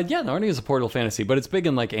 Yeah, Narnia is a portal fantasy, but it's big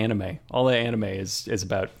in like anime. All the anime is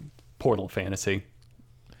about portal fantasy.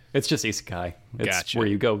 It's just isekai. It's Gotcha. where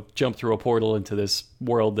you go jump through a portal into this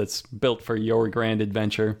world that's built for your grand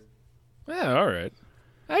adventure. Yeah, all right.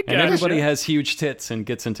 I And gotcha. everybody has huge tits and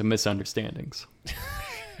gets into misunderstandings.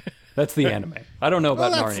 That's the anime. I don't know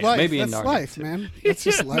about Well, that's Narnia. life. Maybe that's in Narnia. life, too. man. That's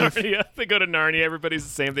just Yeah, life. Narnia. They go to Narnia. Everybody's the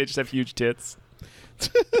same. They just have huge tits.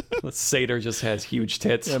 Satyr just has huge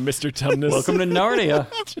tits. Yeah, Mr. Tumnus. Welcome to Narnia.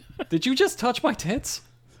 Did you just touch my tits?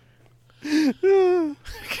 I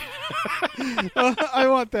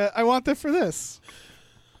want that. I want that for this.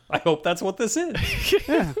 I hope that's what this is.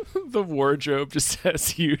 The wardrobe just has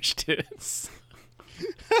huge tits.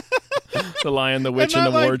 The Lion, the Witch, and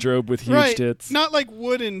not the like- wardrobe with huge Right. tits. Not like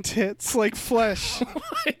wooden tits, like flesh.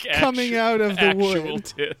 Like coming out of the actual wood.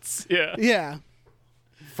 tits. Yeah. Yeah.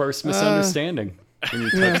 First misunderstanding. When you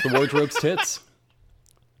touch the wardrobe's tits.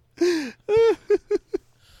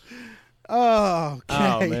 Oh,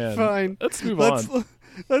 okay. Oh, man. Fine. Let's move on.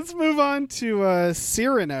 Let's move on to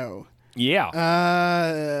Cyrano. Yeah.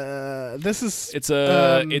 This is It's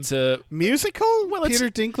a musical. Well, Peter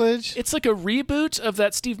Dinklage. it's like a reboot of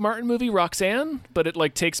that Steve Martin movie Roxanne, but it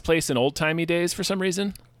like takes place in old-timey days for some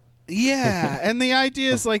reason. Yeah, and the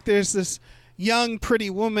idea is like there's this young, pretty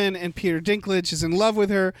woman, and Peter Dinklage is in love with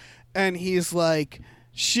her, and he's like,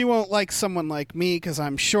 she won't like someone like me because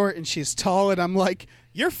I'm short and she's tall, and I'm like,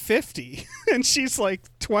 you're 50, and she's like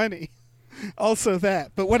 20. Also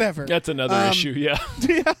that, but whatever. That's another issue, yeah.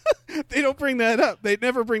 Yeah, they don't bring that up. They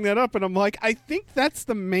never bring that up, and I'm like, I think that's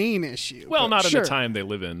the main issue. Well, but not sure. in the time they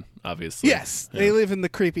live in, obviously. Yes, Yeah. they live in the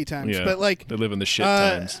creepy times, Yeah. but like they live in the shit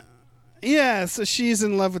times. yeah, so she's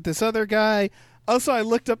in love with this other guy. Also, I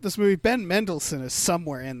looked up this movie. Ben Mendelsohn is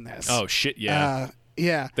somewhere in this. Oh shit, yeah.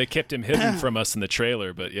 Yeah. They kept him hidden from us in the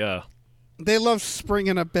trailer, but yeah. They love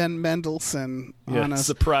springing a Ben Mendelsohn on us.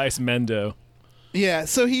 Surprise Mendo. Yeah,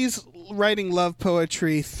 so he's writing love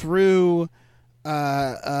poetry through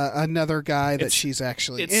another guy that she's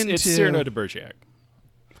actually into. It's Cyrano de Bergerac.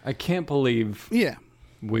 I can't believe Yeah.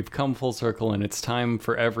 we've come full circle and it's time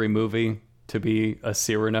for every movie to be a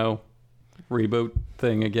Cyrano reboot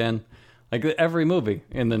thing again. Like every movie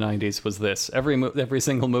in the 90s was this. Every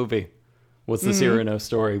single movie was the Cyrano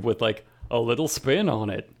story with like a little spin on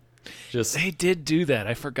it. Just They did do that.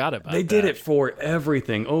 I forgot about they that. did it for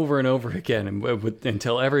everything over and over again and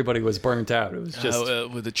until everybody was burnt out. It was just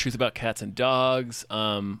with the truth about cats and dogs.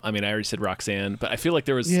 I mean, I already said Roxanne, but I feel like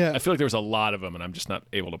there was a lot of them, and I'm just not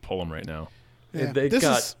able to pull them right now. Yeah. they This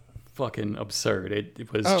got is- fucking absurd.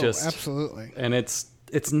 It was Oh, just absolutely. and it's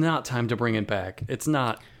not time to bring it back. It's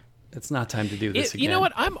not time to do this again. You know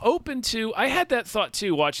what? I'm open to. I had that thought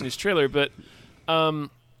too watching this trailer, but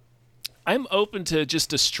I'm open to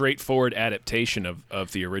just a straightforward adaptation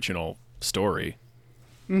of the original story.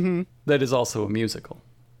 That is also a musical.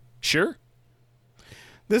 Sure.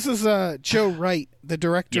 This is Joe Wright, the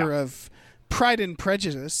director Yeah. of Pride and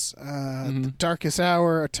Prejudice, The Darkest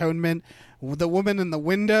Hour, Atonement, The Woman in the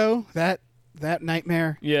Window, that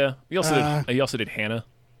nightmare. Yeah. He also did Hannah,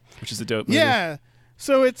 which is a dope movie. Yeah.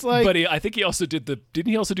 So it's like But I think he also did didn't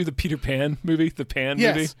he also do the Peter Pan movie? The Pan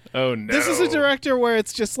Yes. movie? Oh no. this is a director where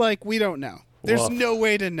it's just like we don't know. There's Woof. no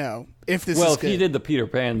way to know if this Well, is if good. he did the Peter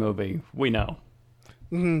Pan movie, we know.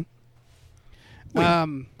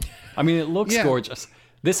 I mean, it looks Yeah. gorgeous.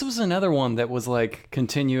 This was another one that was like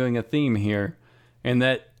continuing a theme here, and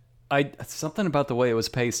that something about the way it was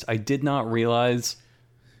paced. I did not realize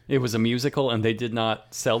it was a musical, and they did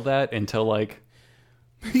not sell that until like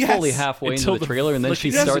yes. fully halfway Until into the trailer, and then she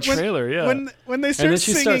Yes, starts. when- trailer, yeah. When they start And then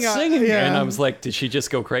she singing, starts singing, yeah. and I was like, "Did she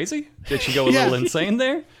just go crazy? Did she go a Yeah. little insane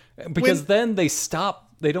there?" Because When- then they stop.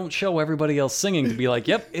 They don't show everybody else singing to be like,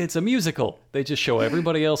 "Yep, it's a musical." They just show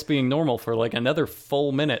everybody else being normal for like another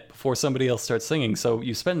full minute before somebody else starts singing. So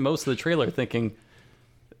you spend most of the trailer thinking,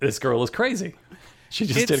 "This girl is crazy. She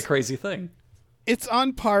just did a It's- crazy thing." it's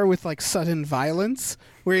on par with like sudden violence,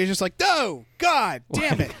 where you're just like, no, God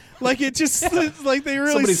damn it! Like it just it's like they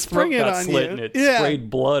really Somebody's spring throat it got on slit you. and it Yeah, sprayed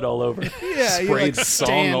blood all over. Yeah, you, sprayed like, song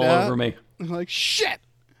stand all up. over me. I'm like shit.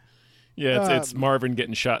 Yeah, it's Marvin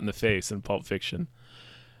getting shot in the face in Pulp Fiction.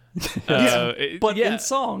 But in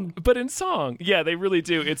song. But in song, yeah, they really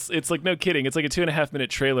do. It's like no kidding. It's like a 2.5 minute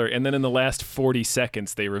trailer, and then in the last 40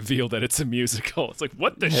 seconds, they reveal that it's a musical. It's like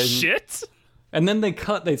what the shit? And then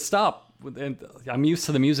they stop. And I'm used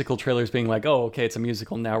to the musical trailers being like, oh, okay, it's a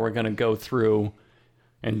musical. Now we're going to go through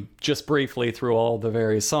and just briefly through all the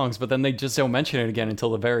various songs. But then they just don't mention it again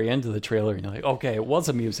until the very end of the trailer. And you're like, okay, it was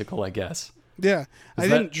a musical, I guess. Yeah, I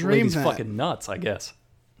That didn't dream lady's that. fucking nuts, I guess.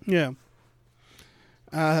 Yeah.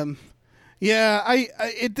 Yeah,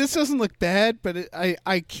 this doesn't look bad, but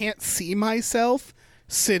I can't see myself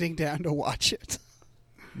sitting down to watch it.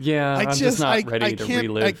 Yeah, I'm just just- not ready I to can't-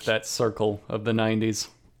 relive that circle of the 90s.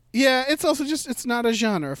 Yeah, it's also just it's not a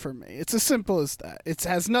genre for me. It's as simple as that. It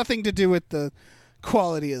has nothing to do with the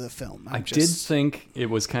quality of the film. I did think it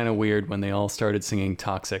was kind of weird when they all started singing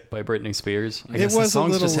 "Toxic" by Britney Spears. I guess was the a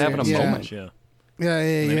song's little just having a weird, yeah. moment. Yeah. Yeah,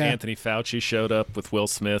 And then yeah. Anthony Fauci showed up with Will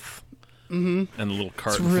Smith and a little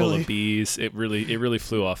carton full really- of bees. It really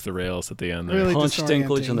flew off the rails at the end there. Really Punched Dinklage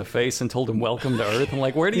disorienting. in the face and told him "Welcome to Earth." I'm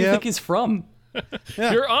like, where do you Yep. think he's from?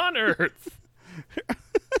 You're on Earth.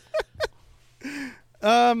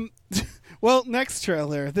 Well, next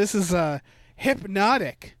trailer. This is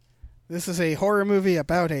Hypnotic. This is a horror movie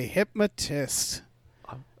about a hypnotist.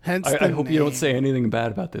 Hence I the hope you don't name. say anything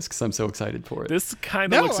bad about this because I'm so excited for it. This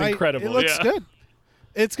kind of looks incredible. It looks yeah. good.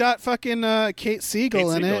 It's got fucking Kate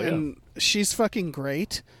Siegel in Siegel, it, yeah. and she's fucking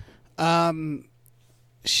great.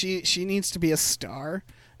 She needs to be a star.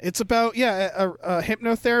 It's about a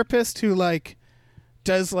hypnotherapist who like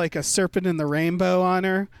does like a serpent in the rainbow on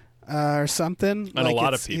her, or something. And Like, a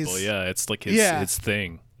lot of it's- people, he's- yeah, it's like his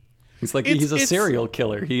thing. He's like It's- he's a it's- serial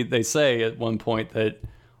killer. They say at one point that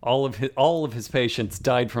all of his patients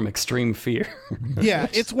died from extreme fear. Yeah,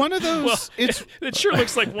 it's one of those. Well, it's it sure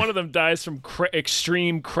looks like one of them dies from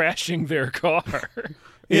extreme crashing their car.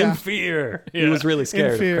 Yeah. In fear. He Yeah. was really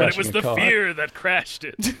scared fear. of But crashing it was a the car. fear that crashed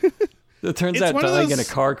it. It turns It's out one of dying in a those-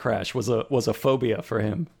 car crash was a phobia for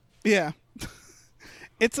him. yeah,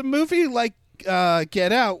 it's a movie like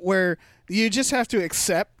Get Out where you just have to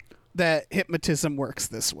accept that hypnotism works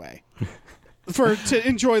this way. To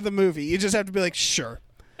enjoy the movie, you just have to be like, sure.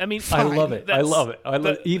 I mean, I love it. I that's- love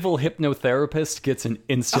it. Evil hypnotherapist gets an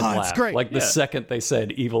instant Oh, it's laugh. great. Like the Yeah. second they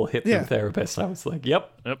said evil hypnotherapist, I was like,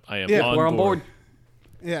 "Yep, Yep, I am Yeah, on we're on board."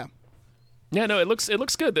 Yeah, Yeah, no, it looks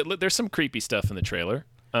good. There's some creepy stuff in the trailer.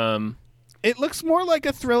 it looks more like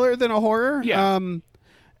a thriller than a horror. Yeah.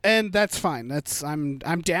 And that's fine.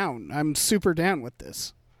 I'm down. I'm super down with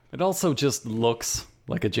this. It also just looks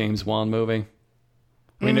like a James Wan movie.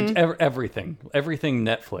 I mean, Mm-hmm. everything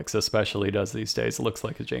Netflix especially does these days looks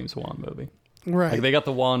like a James Wan movie. Right. Like they got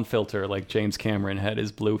the Wan filter, like James Cameron had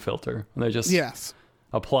his blue filter, and they're just Yes.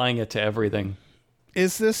 applying it to everything.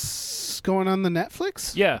 Is this going on the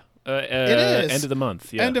Netflix? Yeah, is. end of the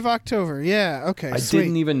month. Yeah, End of October. Yeah. Okay. I sweet.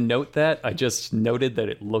 didn't even note that. I just noted that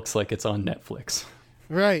it looks like it's on Netflix.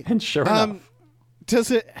 Right. And sure enough,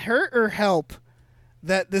 Does it hurt or help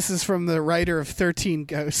that this is from the writer of 13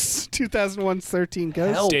 Ghosts, 2001's 13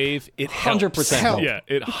 Ghosts? Help. Dave, it 100% helps. help. Yeah,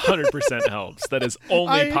 it 100% helps. That is I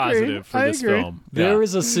only agree. positive for I this agree. film. there Yeah.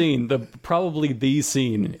 is a scene, probably the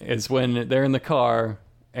scene is when they're in the car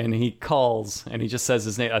and he calls and he just says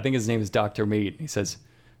his name. I think his name is Dr. Mead. He says,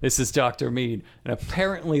 "This is Dr. Mead." And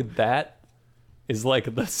apparently that is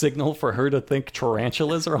like the signal for her to think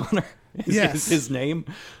tarantulas are on her. Is his name.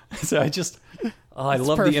 So I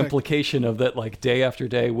love perfect. the implication of that, like day after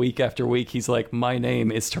day, week after week, he's like, "My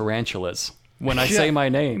name is tarantulas. When I say my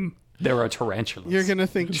name, there are tarantulas." You're going to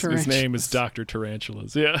think His name is Dr.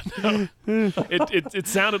 Tarantulas. Yeah. No. It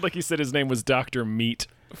sounded like he said his name was Dr. Meat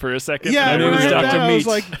for a second. Yeah, and when it I was heard Dr. that, I was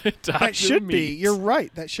Meat. like, Dr. that should be. Meat. You're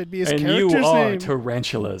right. That should be his And character's you are name.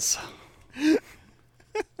 tarantulas.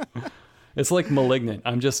 It's like Malignant.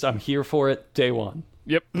 I'm here for it day one.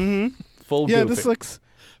 Yep. Full Yeah, goofy.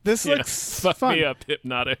 this Yeah. looks Fuck fun. me up,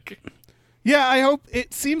 Hypnotic. Yeah, I hope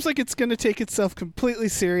it seems like it's going to take itself completely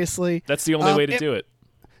seriously. That's the only way to do it.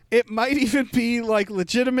 It might even be like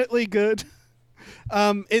legitimately good.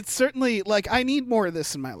 It's certainly like I need more of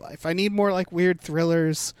this in my life. I need more like weird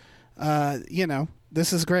thrillers.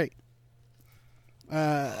 This is great.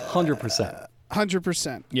 100%.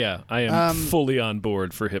 100%. Yeah, I am fully on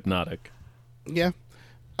board for Hypnotic. Yeah.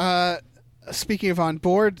 Speaking of on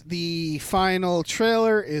board, the final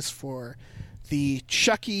trailer is for the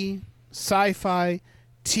Chucky sci-fi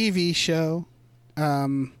TV show.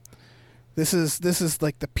 This is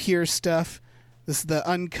like the pure stuff. This is the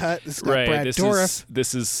uncut. This has got Brad Dourif.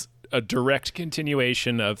 This is a direct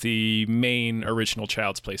continuation of the main original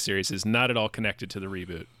Child's Play series. Is not at all connected to the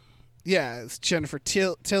reboot. Yeah, it's Jennifer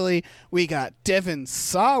Tilly. We got Devin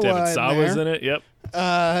Sawa. Devin Sawa's in in it. Yep.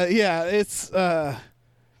 Yeah, it's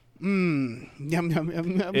yum yum yum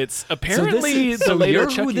yum. It's apparently so the later you're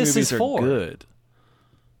who Chucky this movies is are for. good.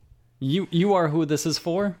 You are who this is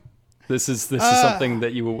for? This is something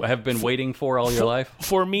that you have been waiting for all your life?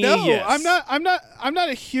 For me, No, yes. I'm not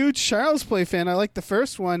a huge Child's Play fan. I like the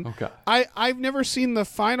first one. Okay. I've never seen the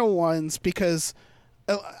final ones because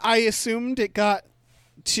I assumed it got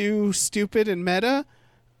too stupid and meta.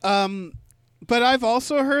 But I've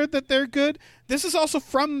also heard that they're good. This is also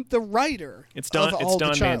from the writer. It's Don. of It's all the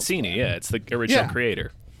Don Child's Mancini. Play. Yeah, it's the original Yeah.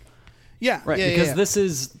 creator. Yeah, Right, yeah, because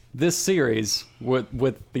yeah. this series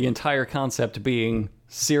with the entire concept being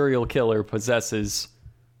serial killer possesses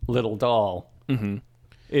little doll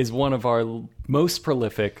is one of our most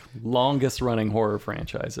prolific, longest running horror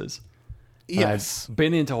franchises. Yes. I've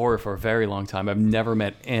been into horror for a very long time. I've never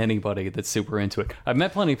met anybody that's super into it. I've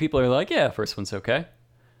met plenty of people who are like, yeah, first one's okay.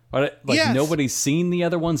 But Yes. nobody's seen the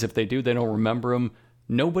other ones. If they do, they don't remember them.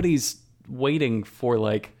 Nobody's waiting for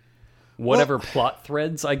like whatever plot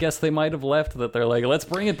threads I guess they might have left that they're like, let's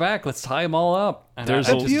bring it back. Let's tie them all up. And There's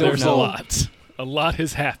I a, just don't there's a know. lot. A lot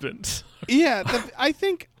has happened. Yeah, I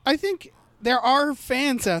think there are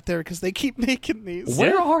fans out there because they keep making these.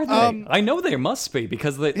 Where are they? I know there must be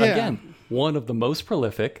because they, Yeah. again, one of the most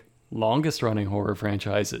prolific, longest running horror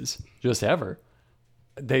franchises just ever.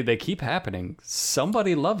 They keep happening.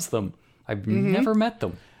 Somebody loves them. I've never met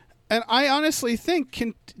them. And I honestly think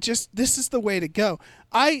this is the way to go.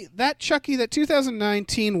 That Chucky, that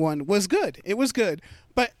 2019 one was good. It was good.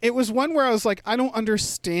 But it was one where I was like, I don't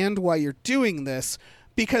understand why you're doing this.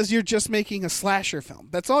 because you're just making a slasher film.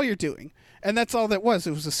 That's all you're doing. And that's all that was.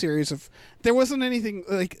 It was a series of... There wasn't anything...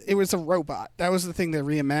 Like, it was a robot. That was the thing they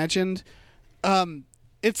reimagined.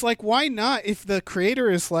 It's like, why not? If the creator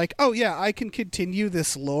is like, oh, yeah, I can continue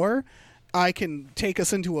this lore. I can take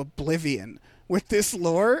us into oblivion with this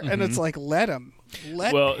lore. And it's like, let him.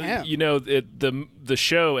 Let him. You know, the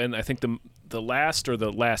show, and I think the last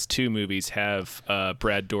two movies have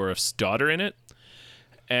Brad Dourif's daughter in it.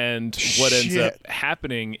 And what ends up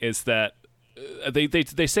happening is that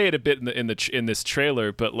they say it a bit in this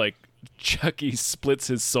trailer, but like Chucky splits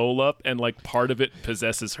his soul up, and like part of it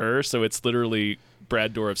possesses her, so it's literally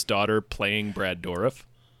Brad Dourif's daughter playing Brad Dourif.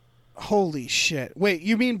 Holy shit! Wait,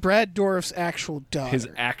 you mean Brad Dourif's actual daughter? His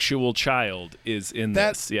actual child is in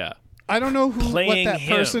this. Yeah. I don't know what that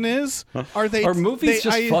him. person is. Are movies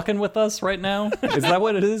just fucking with us right now? Is that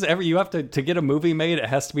what it is? You have to get a movie made. It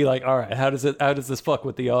has to be like, all right, how does this fuck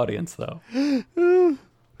with the audience though?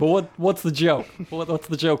 But what's the joke? What's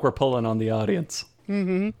the joke we're pulling on the audience?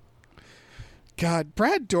 Mm-hmm. God,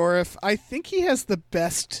 Brad Dourif, I think he has the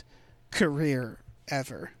best career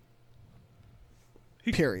ever.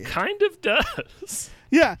 Period. Kind of does.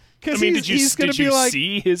 Yeah, because did you like,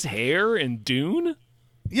 see his hair in Dune?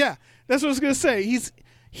 Yeah, that's what I was gonna say.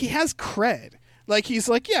 He has cred. Like he's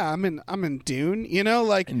like, yeah, I'm in Dune, you know,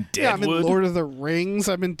 like yeah, I'm in Lord of the Rings,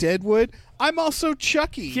 I'm in Deadwood. I'm also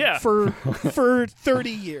Chucky for 30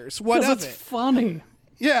 years. What of it? It's funny.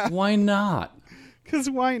 Yeah. Why not? Because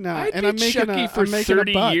why not? I'd be Chucky for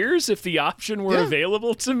 30 years if the option were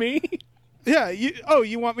available to me. Yeah.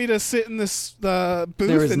 You want me to sit in this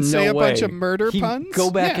booth and say a bunch of murder puns? Go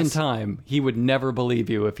back in time. He would never believe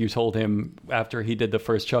you if you told him after he did the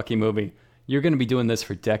first Chucky movie, you're going to be doing this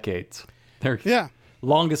for decades.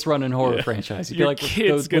 Longest running horror franchise. You'd be like,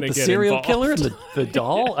 with the serial killer and the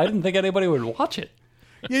doll? I didn't think anybody would watch it.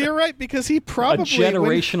 Yeah, you're right, because he probably... A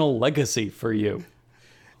generational legacy for you.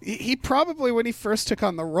 He probably, when he first took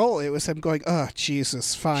on the role, it was him going, oh,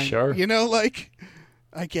 Jesus, fine. Sure. You know, like,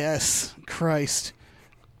 I guess. Christ.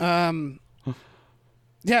 Yeah,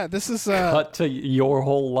 this is... Cut to your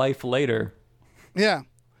whole life later. Yeah.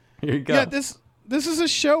 Here you go. Yeah, this is a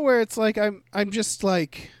show where it's like, I'm just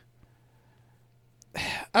like...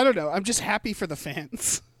 I don't know. I'm just happy for the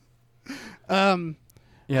fans. Yeah,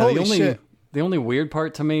 holy shit. The only weird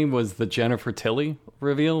part to me was the Jennifer Tilly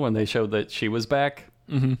reveal when they showed that she was back.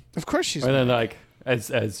 Mm-hmm. Of course she's back. And then, like,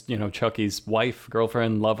 as you know, Chucky's wife,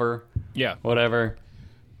 girlfriend, lover, whatever.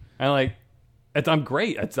 And like, I'm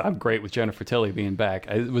great. I'm great with Jennifer Tilly being back.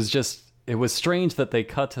 It was strange that they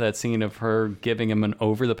cut to that scene of her giving him an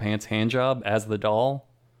over the pants hand job as the doll,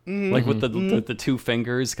 like with the two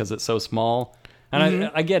fingers because it's so small.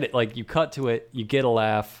 And I get it. Like, you cut to it, you get a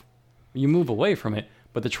laugh, you move away from it.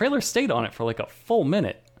 But the trailer stayed on it for like a full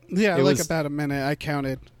minute. Yeah, about a minute. I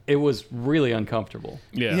counted. It was really uncomfortable.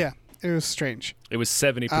 Yeah, it was strange. It was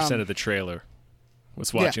 70% of the trailer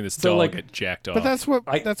was watching this doll get jacked off. But that's what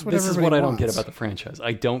this is what I don't get about the franchise.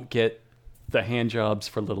 I don't get the hand jobs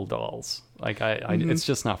for little dolls. Like it's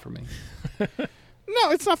just not for me.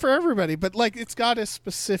 No, it's not for everybody. But like, it's got a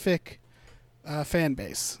specific fan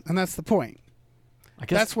base, and that's the point. I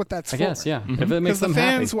guess that's what that's for. I guess, yeah. Mm-hmm. If it makes them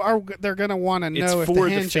happy. Because the fans they're going to want to know if the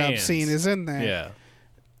hand job scene is in there. Yeah.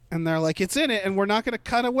 And they're like, it's in it, and we're not going to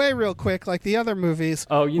cut away real quick like the other movies.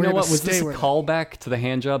 Oh, you know what? Was this a callback to the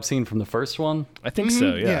hand job scene from the first one? I think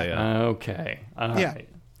so, yeah. Okay. All right.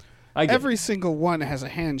 Every single one has a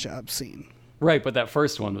hand job scene. Right, but that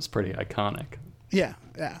first one was pretty iconic. Yeah,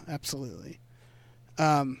 absolutely.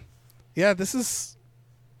 This is...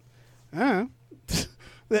 I don't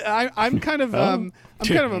know. I'm kind of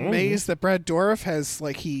amazed that Brad Dourif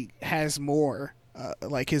has more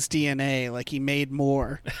like his DNA, like he made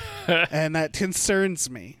more, and that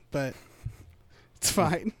concerns me. But it's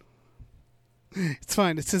fine. It's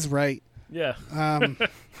fine. It's his right. Yeah.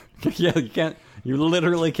 Yeah. You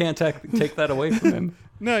literally can't take that away from him.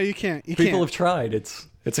 No, you can't. People have tried. It's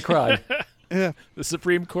a crime. Yeah. The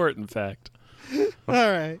Supreme Court, in fact.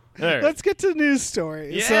 All right. Let's get to news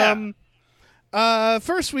stories. Yeah.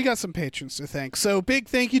 First, we got some patrons to thank. So, big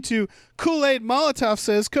thank you to Kool-Aid Molotov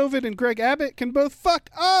says, COVID and Greg Abbott can both fuck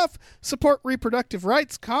off. Support reproductive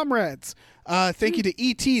rights, comrades. Thank you to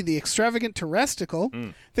E.T., the extravagant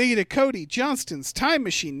terresticle. Thank you to Cody Johnston's Time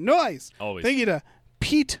Machine Noise. Always. Thank you to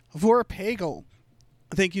Pete Vorpagel.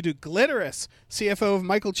 Thank you to Glitterous, CFO of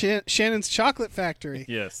Michael Shannon's Chocolate Factory.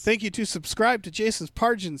 Yes. Thank you to subscribe to Jason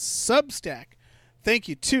Pargin's Substack. Thank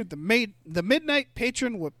you to the Midnight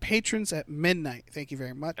Patron with patrons at midnight. Thank you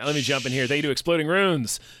very much. Now, let me jump in here. Thank you to Exploding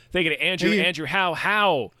Runes. Thank you to Andrew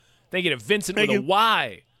How. Thank you to Vincent with a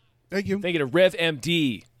Y. Thank you. Thank you to Rev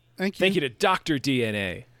MD. Thank you to Dr.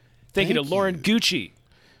 DNA. Thank you to Lauren Gucci.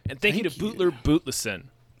 And thank you to Bootler Bootlesson.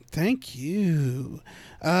 Thank you.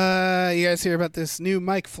 You guys hear about this new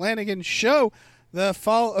Mike Flanagan show, The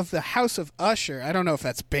Fall of the House of Usher? I don't know if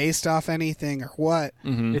that's based off anything or what.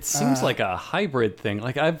 Mm-hmm. It seems like a hybrid thing.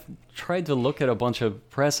 Like, I've tried to look at a bunch of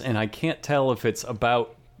press, and I can't tell if it's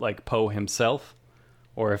about like Poe himself,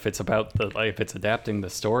 or if it's about if it's adapting the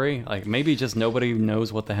story. Like, maybe just nobody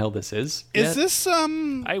knows what the hell this is. Is this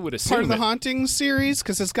I would assume part of the Haunting series?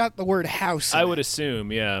 Because it's got the word house in I it. would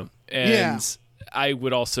assume, yeah. And I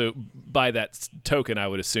would also, by that token, I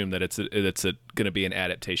would assume that it's going to be an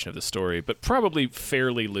adaptation of the story, but probably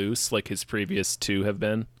fairly loose, like his previous two have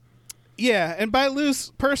been. Yeah, and by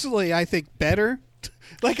loose, personally, I think better.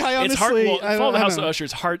 Like, I honestly... It's hard. Well, I Fall of the House don't of know. Usher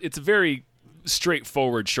is hard. It's a very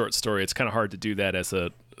straightforward short story. It's kind of hard to do that as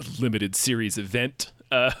a limited series event.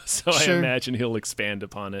 So Sure. I imagine he'll expand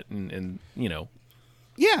upon it and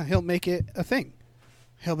Yeah, he'll make it a thing.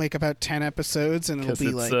 He'll make about 10 episodes, and it'll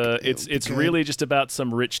because be it's good. really just about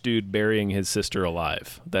some rich dude burying his sister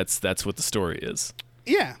alive. That's what the story is.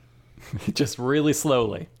 Yeah, Just really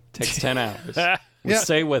slowly. Takes 10 hours. Yeah.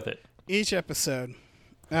 Stay with it. each episode.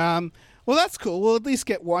 Well, that's cool. We'll at least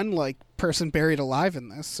get one person buried alive in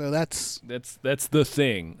this, so that's That's the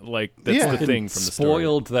thing. Like that's Yeah. the thing from the story.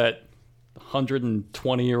 Spoiled that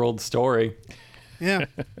 120-year-old story yeah.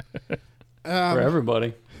 for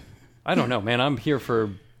everybody. I don't know, man. I'm here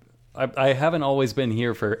for... I haven't always been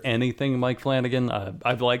here for anything Mike Flanagan.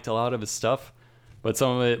 I've liked a lot of his stuff, but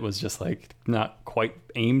some of it was just like not quite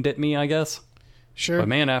aimed at me, I guess. Sure. But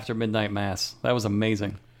man, After Midnight Mass, that was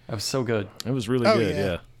amazing. That was so good. It was really Oh, good. yeah.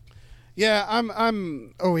 Yeah. Yeah,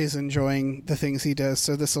 I'm always enjoying the things he does,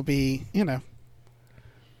 so this will be,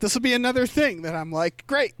 this will be another thing that I'm like,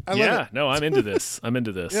 great, I love Yeah. it. No, I'm into this. I'm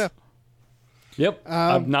into this. Yeah. Yep.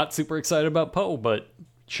 I'm not super excited about Poe, but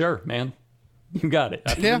sure, man. You got it.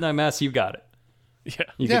 After Yeah. Midnight Mass, you got it. Yeah.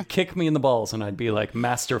 You Yeah. could kick me in the balls, and I'd be like,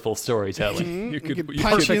 masterful storytelling. You could could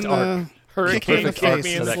punch you in perfect the arc. Hurricane kick in the kick face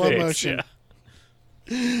me in in the slow face. motion.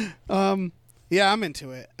 Yeah. Yeah, I'm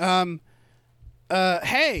into it.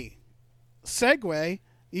 Hey, segue.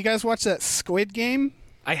 You guys watch that Squid Game?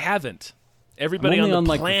 I haven't. Everybody only on on, the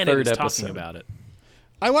like, the planet third is talking episode. about it.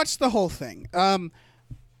 I watched the whole thing.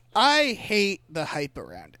 I hate the hype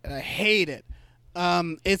around it. I hate it.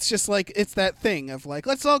 It's just like it's that thing of like,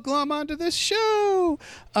 let's all glom onto this show.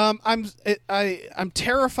 I'm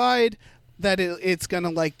terrified that it's gonna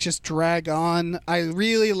like just drag on. I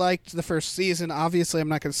really liked the first season. Obviously, I'm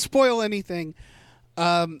not gonna spoil anything.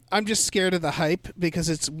 I'm just scared of the hype because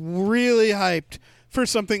it's really hyped for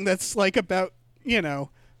something that's like about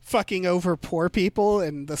fucking over poor people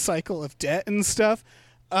and the cycle of debt and stuff.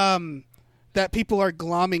 That people are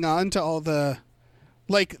glomming on to all the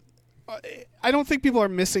like. I don't think people are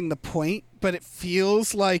missing the point, but it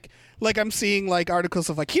feels like I'm seeing like articles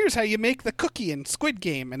of like, here's how you make the cookie in Squid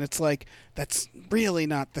Game, and it's like that's really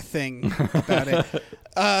not the thing about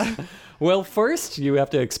it. Well, first, you have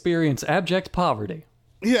to experience abject poverty.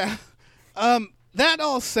 Yeah. That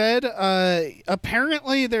all said,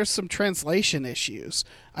 apparently there's some translation issues.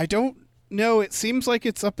 I don't know. It seems like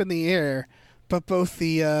it's up in the air, but both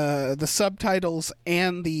the subtitles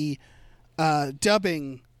and the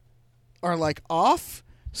dubbing are like off.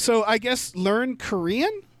 So I guess learn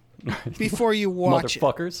Korean before you watch it.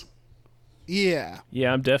 Motherfuckers. Yeah.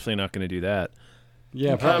 Yeah, I'm definitely not going to do that.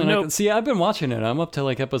 Yeah, probably no. not. See, I've been watching it. I'm up to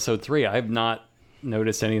like episode 3. I've not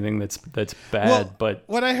noticed anything that's bad, Well, but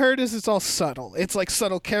what I heard is it's all subtle. It's like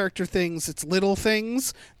subtle character things. It's little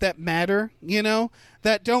things that matter,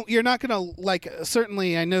 that you're not going to like,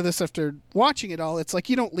 certainly I know this after watching it all. It's like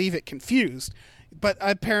you don't leave it confused, but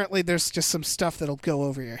apparently there's just some stuff that'll go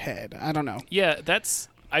over your head. I don't know. Yeah,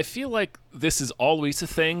 I feel like this is always a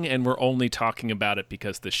thing, and we're only talking about it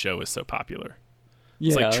because the show is so popular.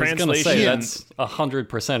 yeah, like I was gonna translation- say that's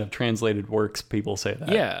 100% of translated works. People say that.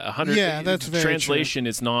 Yeah, 100. Yeah, that's very translation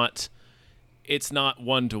is not. It's not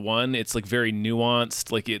one-to-one. It's like very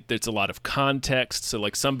nuanced. Like there's a lot of context. So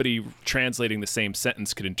like somebody translating the same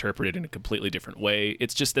sentence could interpret it in a completely different way.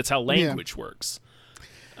 It's just that's how language works.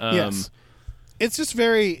 Yes. It's just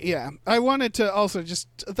very, I wanted to also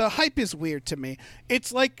the hype is weird to me.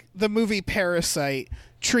 It's like the movie Parasite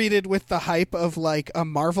treated with the hype of like a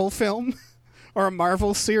Marvel film or a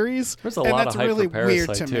Marvel series. There's a and lot that's of hype really for weird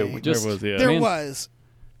Parasite to too. me. Just, There was, yeah. There I mean, was.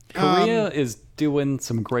 Korea is doing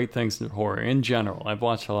some great things in horror in general. I've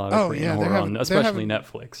watched a lot of Korean yeah, they're horror having- on, they're especially having-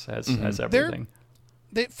 Netflix has everything.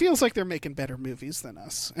 It feels like they're making better movies than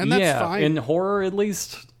us, and that's yeah, fine. in horror at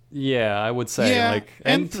least. Yeah, I would say Yeah, like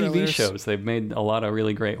and and TV thrillers. shows. They've made a lot of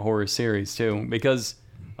really great horror series too. Because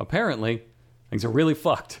apparently, things are really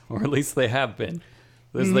fucked, or at least they have been.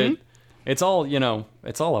 It's all,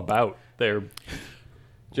 it's all about their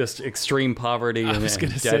just extreme poverty and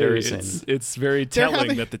debtors. It's very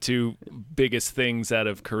telling that the two biggest things out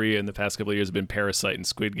of Korea in the past couple of years have been Parasite and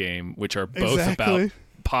Squid Game, which are both about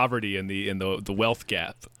poverty and the wealth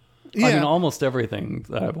gap. Yeah. I mean, almost everything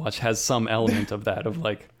that I've watched has some element of that, of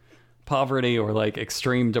like poverty or like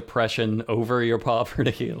extreme depression over your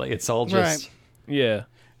poverty. Like it's all just yeah.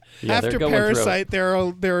 After Parasite,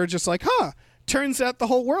 they're just like, turns out the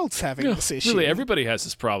whole world's having this issue. Really, everybody has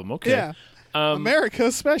this problem. Okay. Yeah. America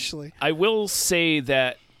especially. I will say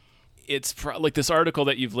that it's like this article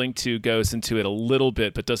that you've linked to goes into it a little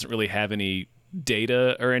bit, but doesn't really have any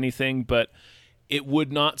data or anything. But it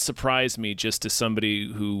would not surprise me, just as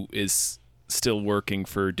somebody who is still working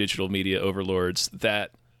for digital media overlords,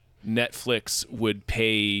 that Netflix would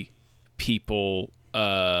pay people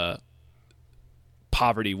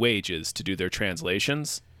poverty wages to do their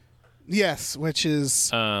translations. Yes, which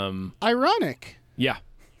is ironic. Yeah.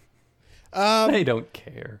 They don't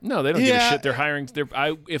care. No, they don't give a shit. They're hiring.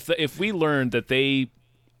 If we learned that they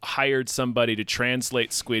hired somebody to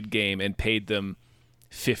translate Squid Game and paid them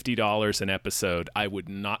 $50 an episode, I would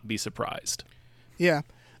not be surprised. Yeah.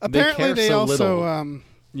 Apparently, they also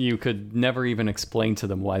you could never even explain to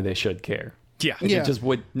them why they should care. Yeah. It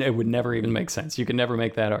would never even make sense. You could never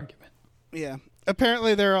make that argument. Yeah.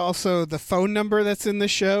 Apparently, they're also the phone number that's in the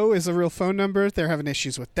show is a real phone number. They're having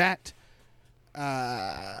issues with that.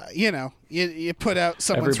 You put out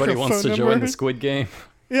someone's Everybody real wants phone to number. join the Squid Game.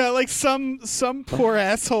 Yeah, like some poor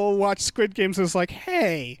asshole watched Squid Games and was like,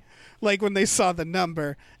 hey, like when they saw the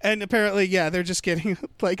number. And apparently, they're just getting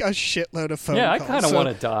like a shitload of phone calls. Yeah, I kind of want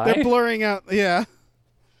to die. They're blurring out. Yeah.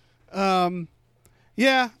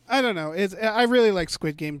 Yeah, I don't know. I really like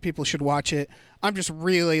Squid Game. People should watch it. I'm just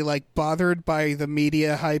really like bothered by the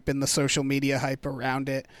media hype and the social media hype around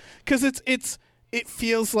it, because it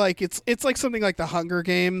feels like it's like something like the Hunger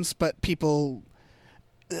Games, but people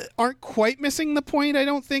aren't quite missing the point. I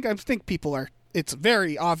don't think. I think people are. It's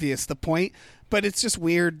very obvious the point, but it's just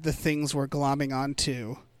weird the things we're glomming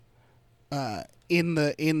onto in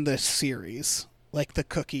the series, like the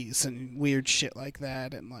cookies and weird shit like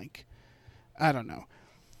that, and like I don't know.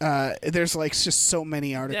 There's like just so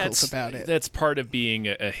many articles about it. That's part of being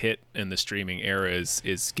a hit in the streaming era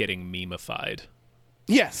is getting memeified.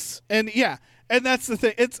 Yes, and that's the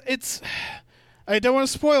thing. It's I don't want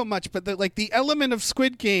to spoil much, but the element of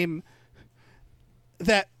Squid Game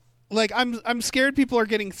that like I'm scared people are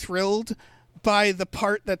getting thrilled by the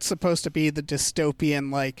part that's supposed to be the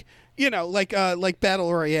dystopian, like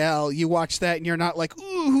Battle Royale. You watch that and you're not like,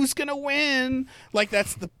 ooh, who's gonna win? Like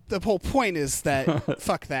that's the whole point is that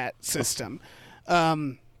fuck that system.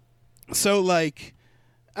 So like,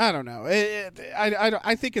 I don't know.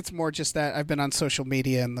 I think it's more just that I've been on social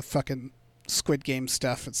media and the fucking Squid Game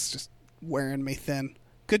stuff. It's just wearing me thin.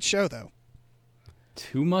 Good show though.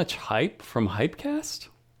 Too much hype from Hypecast?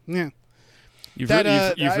 Yeah. You've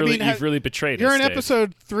really betrayed us. You're in Dave.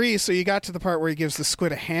 episode 3, so you got to the part where he gives the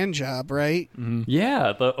squid a hand job, right? Mm-hmm.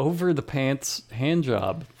 Yeah, the over the pants hand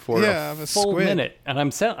job for a full squid. minute.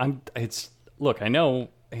 And look, I know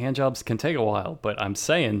hand jobs can take a while, but I'm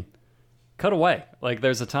saying cut away. Like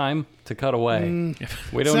there's a time to cut away. We don't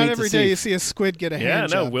it's not need every to day see. you see a squid get a hand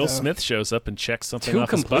job. Yeah, no, Will though. Smith shows up and checks something To off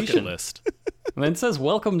his completion. bucket list. And then it says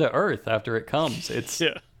welcome to Earth after it comes. It's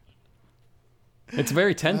It's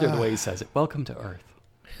very tender the way he says it. Welcome to Earth.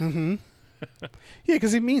 Mm-hmm. Yeah,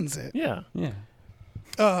 because he means it. Yeah. Yeah.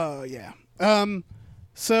 Oh, yeah.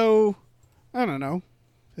 So, I don't know.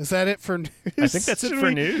 Is that it for news? I think that's it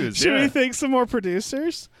for news. Should yeah. we thank some more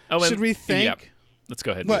producers? Should we thank? Yeah. Let's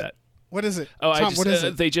go ahead and do that. What is it? Oh, Tom, what is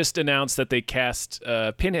it? They just announced that they cast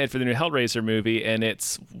Pinhead for the new Hellraiser movie, and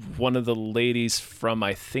it's one of the ladies from,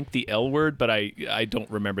 I think, the L Word, but I don't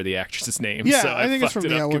remember the actress's name. Yeah, so I think it's fucked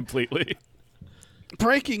from it the up L Word. completely.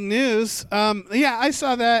 Breaking news. Yeah, I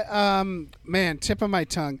saw that. Man, tip of my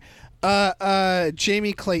tongue.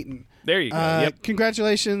 Jamie Clayton. There you go. Yep.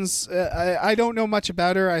 Congratulations. I don't know much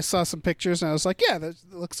about her. I saw some pictures and I was like, yeah, that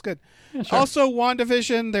looks good. Yeah, sure. Also,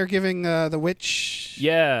 WandaVision, they're giving The Witch.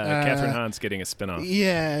 Yeah, Catherine Hahn's getting a spin-off.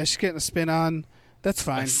 Yeah, she's getting a spin-on. That's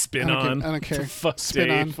fine. A spin-on? I don't care. The fuck,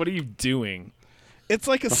 Spin-on. Dave? What are you doing? It's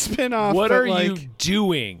like a spin-off. What but are like, you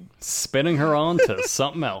doing? Spinning her on to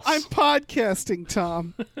something else. I'm podcasting,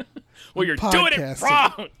 Tom. Well, you're doing it podcasting.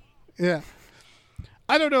 wrong. Yeah.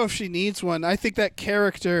 I don't know if she needs one. I think that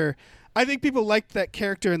character... I think people liked that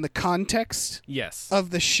character in the context Yes. of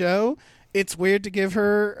the show. It's weird to give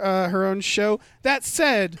her her own show. That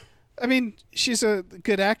said, I mean, she's a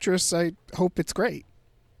good actress. I hope it's great.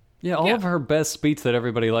 Yeah, all Yeah. of her best beats that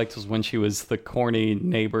everybody liked was when she was the corny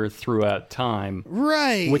neighbor throughout time,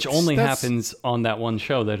 Right. which only That's- happens on that one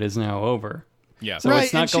show that is now over. Yeah. So Right,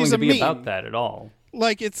 it's not and going she's to a be meme. about that at all.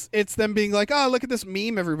 Like it's them being like, oh, look at this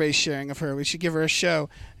meme everybody's sharing of her. We should give her a show.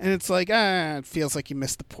 And it's like, it feels like you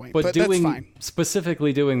missed the point. But that's fine.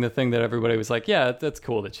 Specifically doing the thing that everybody was like, yeah, that's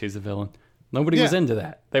cool that she's a villain. Nobody was Yeah. into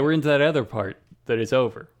that. They were into that other part that is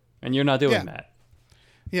over. And you're not doing Yeah. that.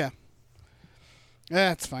 Yeah.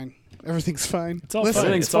 That's fine. Everything's fine. It's all Listen, fun.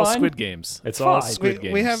 Everything's It's all fine? Squid Games. It's all fine. Squid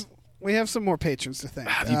Games. we have some more patrons to thank.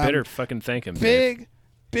 You better fucking thank him. Dave.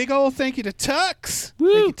 Big old thank you to Tux.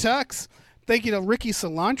 Woo. Thank you, Tux. Thank you to Ricky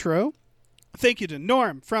Cilantro. Thank you to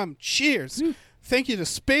Norm from Cheers. Thank you to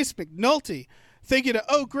Space McNulty. Thank you to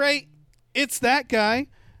Oh Great, It's That Guy.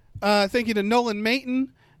 Thank you to Nolan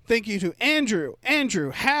Mayton. Thank you to Andrew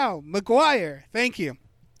Howe McGuire. Thank you.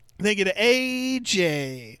 Thank you to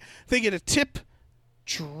AJ. Thank you to Tip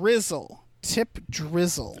Drizzle.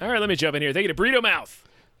 All right, let me jump in here. Thank you to Burrito Mouth.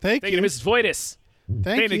 Thank Thank you. you to Mrs. Voitis. Thank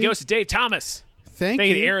Thank you to you. Ghost of Dave Thomas. Thank Thank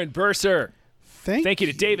you you. to Aaron Burser. Thank you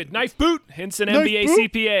to David Knife Boot, Henson Knife MBA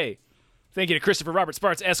Boot. CPA. Thank you to Christopher Robert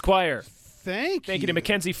Sparts Esquire. Thank Thank you to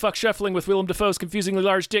Mackenzie Fuck Shuffling with Willem Dafoe's confusingly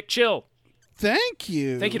large dick chill. Thank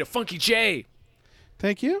you. Thank you to Funky J.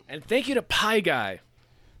 Thank you. And thank you to Pie Guy.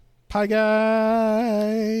 Pie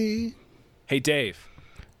Guy. Hey, Dave,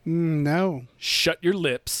 No. shut your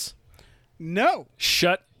lips. No.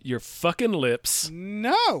 Shut your fucking lips.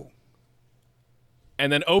 No.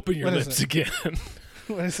 And then open your What is lips it? again.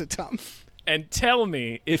 What is it, Tom? And tell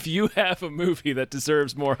me if you have a movie that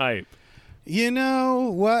deserves more hype. You know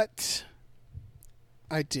what?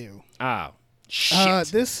 I do. Ah, shit.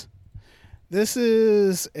 This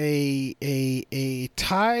is a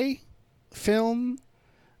Thai film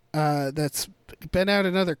that's been out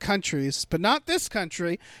in other countries, but not this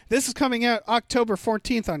country. This is coming out October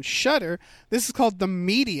 14th on Shudder. This is called The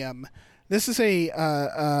Medium. This is a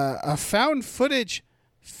found footage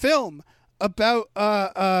film about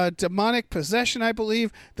demonic possession, I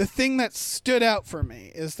believe. The thing that stood out for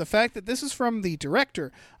me is the fact that this is from the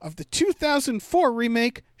director of the 2004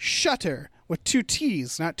 remake Shutter, with two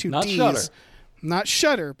T's, not two Not D's. Shudder. Not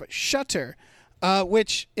Shutter, but Shutter,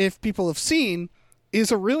 which, if people have seen,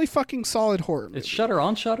 is a really fucking solid horror movie. It's Shudder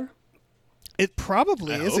on Shudder? It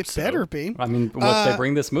probably is. hope It so. better be. I mean, once they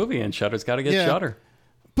bring this movie in, Shudder's got to get yeah. Shudder.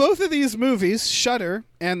 Both of these movies, Shudder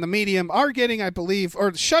and The Medium, are getting, I believe,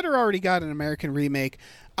 or Shudder already got an American remake.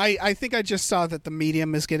 I think I just saw that The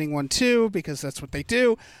Medium is getting one too, because that's what they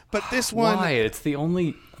do. But this one, Why? It's the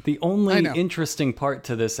only I know. interesting part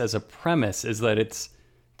to this as a premise is that it's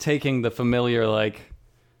taking the familiar like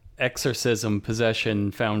exorcism,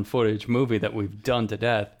 possession, found footage movie that we've done to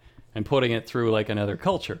death and putting it through like another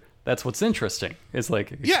culture. That's what's interesting. Is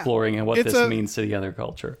like Yeah, exploring and what it's this a- means to the other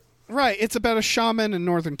culture. right, it's about a shaman in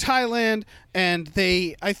northern Thailand, and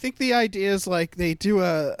I think the idea is like they do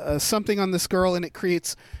a something on this girl, and it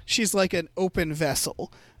creates, she's like an open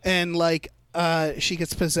vessel, and like she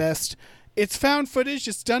gets possessed. It's found footage.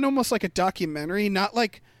 It's done almost like a documentary, not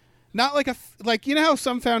like you know how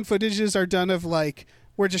some found footages are done of like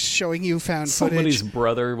we're just showing you found Somebody's footage.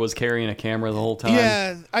 brother was carrying a camera the whole time.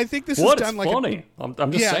 Yeah, I think this What? is It's done like funny. I'm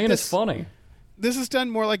just Yeah, saying this- it's funny. this is done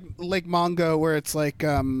more like Mongo, where it's like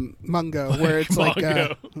Mungo, where it's like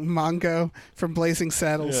Mongo. Mongo from Blazing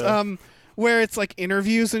Saddles, where it's like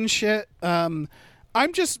interviews and shit.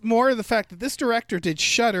 I'm just more of the fact that this director did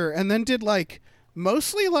Shudder and then did like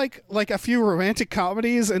mostly like a few romantic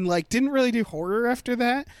comedies and like didn't really do horror after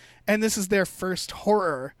that. And this is their first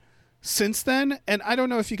horror since then. And I don't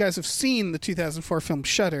know if you guys have seen the 2004 film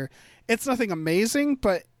Shudder. It's nothing amazing,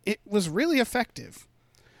 but it was really effective.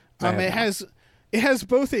 have It has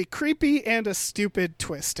both a creepy and a stupid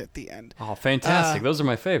twist at the end. Oh, fantastic! Those are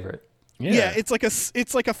my favorite. Yeah, it's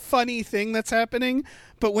like a funny thing that's happening,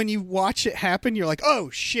 but when you watch it happen, you're like,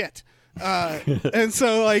 oh shit. And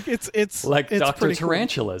so like it's Like it's Dr. pretty cool.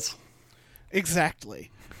 Tarantulas.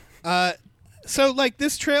 Exactly. So like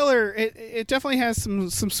this trailer, it definitely has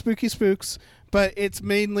some spooky spooks, but it's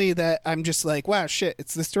mainly that I'm just like, wow, shit,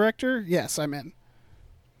 it's this director? Yes, I'm in.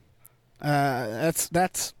 That's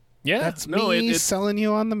Yeah, me it selling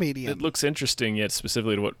you on The Medium. it looks interesting. Yet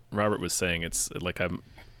specifically to what Robert was saying, it's like I'm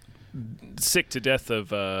sick to death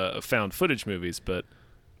of found footage movies, but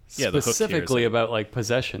yeah, the hook here is Specifically like- about like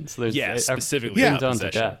possessions. There's yeah, specifically Yeah. about done to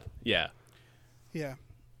possession. death. Yeah, Yeah.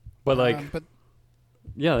 But like, But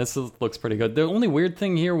yeah, looks pretty good. The only weird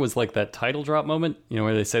thing here was like that title drop moment. You know,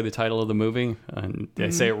 where they say the title of the movie and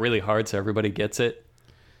they say it really hard so everybody gets it.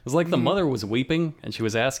 was like the mother was weeping, and she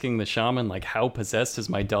was asking the shaman, like, how possessed is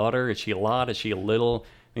my daughter? Is she a lot? Is she a little?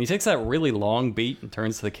 And he takes that really long beat and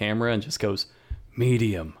turns to the camera and just goes,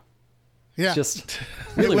 medium. Yeah. Just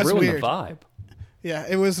really was ruined weird. the vibe. Yeah,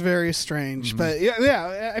 it was very strange. But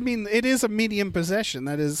yeah, I mean, it is a medium possession.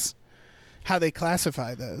 That is how they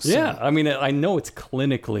classify those. so. Yeah, I mean, I know it's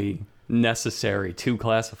clinically necessary to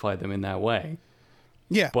classify them in that way.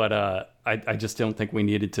 Yeah. But I just don't think we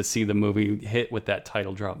needed to see the movie hit with that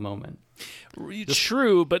title drop moment.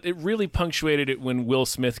 True, but it really punctuated it when Will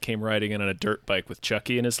Smith came riding in on a dirt bike with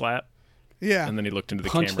Chucky in his lap, Yeah. and then he looked into the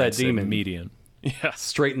Punch camera that and said, demon. medium. Yeah,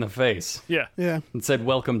 Straight in the face. yeah. Yeah. And said,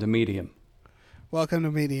 welcome to medium. Welcome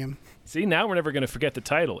to medium. See, now we're never going to forget the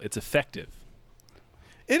title. It's effective.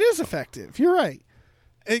 It is effective. You're right.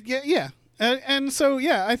 Yeah. And so,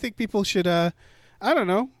 yeah, I think people should, I don't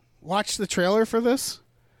know, watch the trailer for this.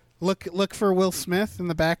 Look for Will Smith in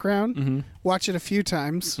the background. Watch it a few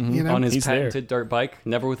times. You know, On his He's there. patented dirt bike,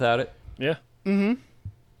 never without it. Yeah. yeah,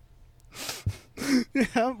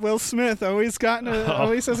 Will Smith always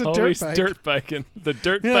always has a dirt Always bike. dirt biking. The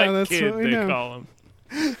dirt Yeah, bike that's kid, what we they know. call him.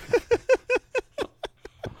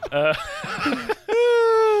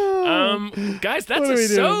 Guys, that's What are a we doing?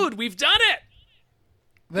 sode. We've done it.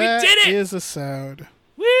 That did it! is a sode.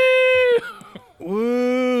 Woo!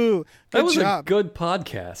 Woo! That Good was job. a good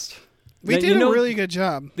podcast. We Now, did you know, a really good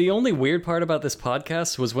job. The only weird part about this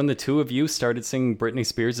podcast was when the two of you started singing Britney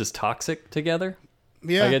Spears' Toxic together.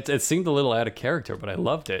 Yeah. Like it seemed a little out of character, but I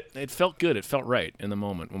loved it. It felt good. It felt right in the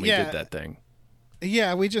moment when we Yeah. did that thing.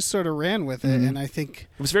 Yeah, we just sort of ran with it, and I think,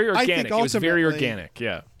 It was very I think organic. It was very ultimately- organic.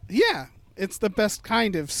 Yeah. yeah, it's the best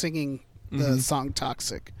kind of singing the song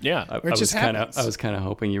 "Toxic." Yeah. I It just happens. was kind of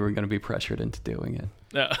hoping you were going to be pressured into doing it.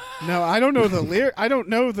 No, I don't know the lyric. I don't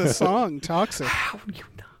know the song "Toxic." How would you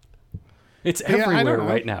not? It's I don't everywhere know.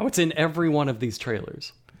 right now. It's in every one of these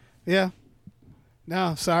trailers. Yeah.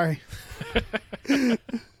 No, sorry.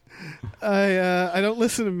 I don't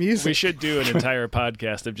listen to music. We should do an entire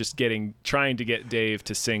podcast of just trying to get Dave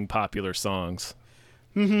to sing popular songs.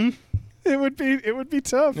 It would be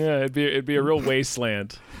tough. Yeah, it'd be a real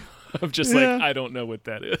wasteland of just Yeah. like I don't know what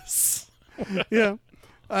that is. Yeah.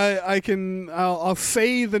 I'll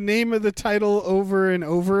say the name of the title over and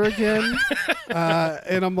over again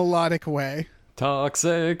in a melodic way.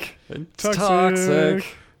 Toxic. It's Toxic. toxic.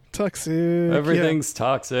 Toxic. Everything's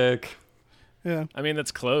toxic. Yeah. I mean,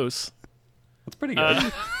 that's close. That's pretty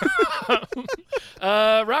good.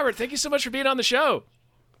 Robert, thank you so much for being on the show.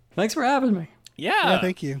 Thanks for having me. Yeah. Yeah,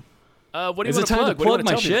 thank you. What do you Is want it time to plug? What do you plug wanna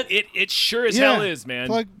my tell shit? people? It sure as Yeah. hell is, man.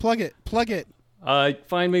 Plug it.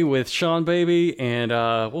 Find me with Sean Baby and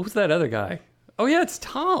what was that other guy? Oh yeah, it's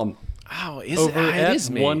Tom. Oh, Over it at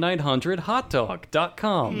is me.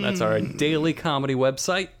 1-900hotdog.com. That's our daily comedy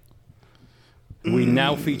website. We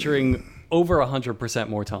now featuring over 100%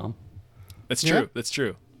 more Tom. That's true. Yeah. That's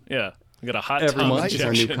true. Yeah. We got a hot Every Tom month is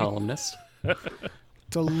our new injection. columnist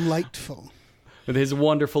Delightful. with his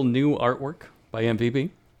wonderful new artwork by MVB.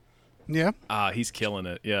 Yeah. He's killing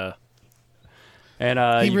it. Yeah. And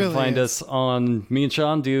He you really can find is. us on, me and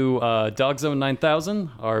Sean do Dog Zone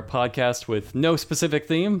 9000, our podcast with no specific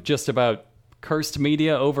theme, just about cursed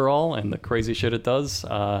media overall and the crazy shit it does.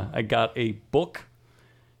 I got a book,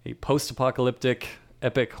 a post-apocalyptic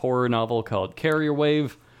epic horror novel called Carrier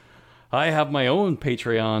Wave. I have my own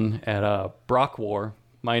Patreon at Brockwar,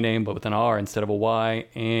 my name but with an R instead of a Y,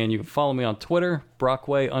 and you can follow me on Twitter,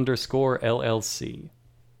 Brockway_LLC.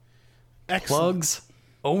 Excellent. Plugs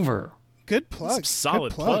over. Good plugs.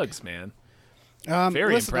 Solid Good plug. plugs, man.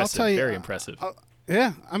 Very Listen, I'll impressive. tell you, Very impressive.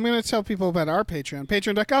 Yeah, I'm going to tell people about our Patreon.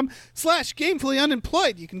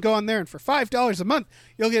 Patreon.com/gamefullyunemployed. You can go on there, and for $5 a month,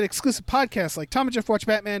 you'll get exclusive podcasts like Tom and Jeff Watch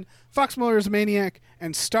Batman, Fox Mulder's Maniac,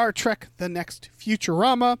 and Star Trek The Next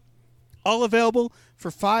Futurama. All available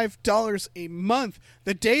for $5 a month.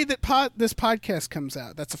 The day that this podcast comes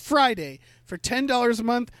out, that's a Friday. For $10 a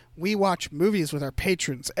month, we watch movies with our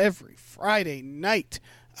patrons every Friday night.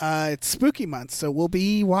 It's spooky month, so we'll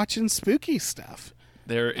be watching spooky stuff.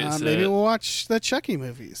 There is Maybe we'll watch the Chucky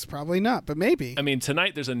movies. Probably not, but maybe. I mean,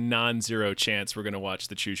 tonight there's a non-zero chance we're going to watch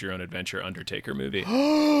the Choose Your Own Adventure Undertaker movie.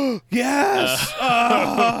 Yes!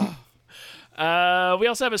 We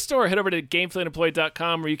also have a store. Head over to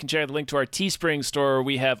gamefullyunemployed.com where you can check out the link to our Teespring store. Where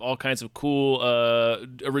we have all kinds of cool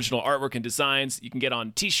original artwork and designs. You can get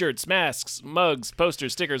on T-shirts, masks, mugs,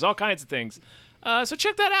 posters, stickers, all kinds of things. So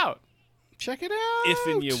check that out. Check it out. If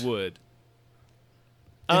and you would.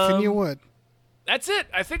 If and you would. That's it.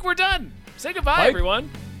 I think we're done. Say goodbye, Bye. everyone.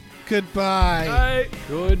 Goodbye. Bye.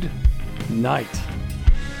 Good night.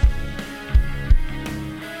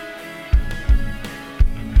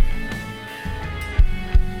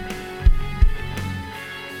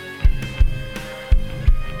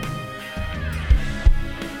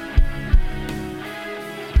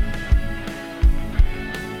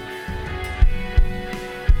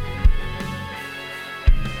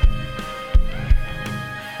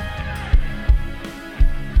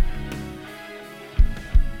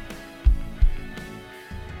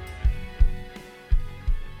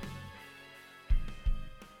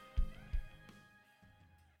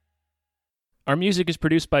 Our music is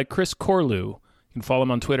produced by Chris Corlew. You can follow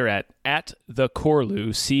him on Twitter at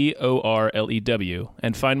 @thecorlew, Corlew,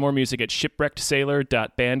 and find more music at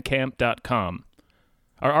shipwreckedsailor.bandcamp.com.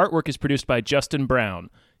 Our artwork is produced by Justin Brown.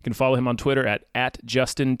 You can follow him on Twitter at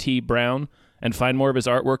 @JustinTBrown, and find more of his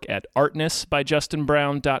artwork at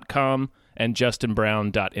artnessbyjustinbrown.com and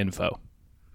justinbrown.info.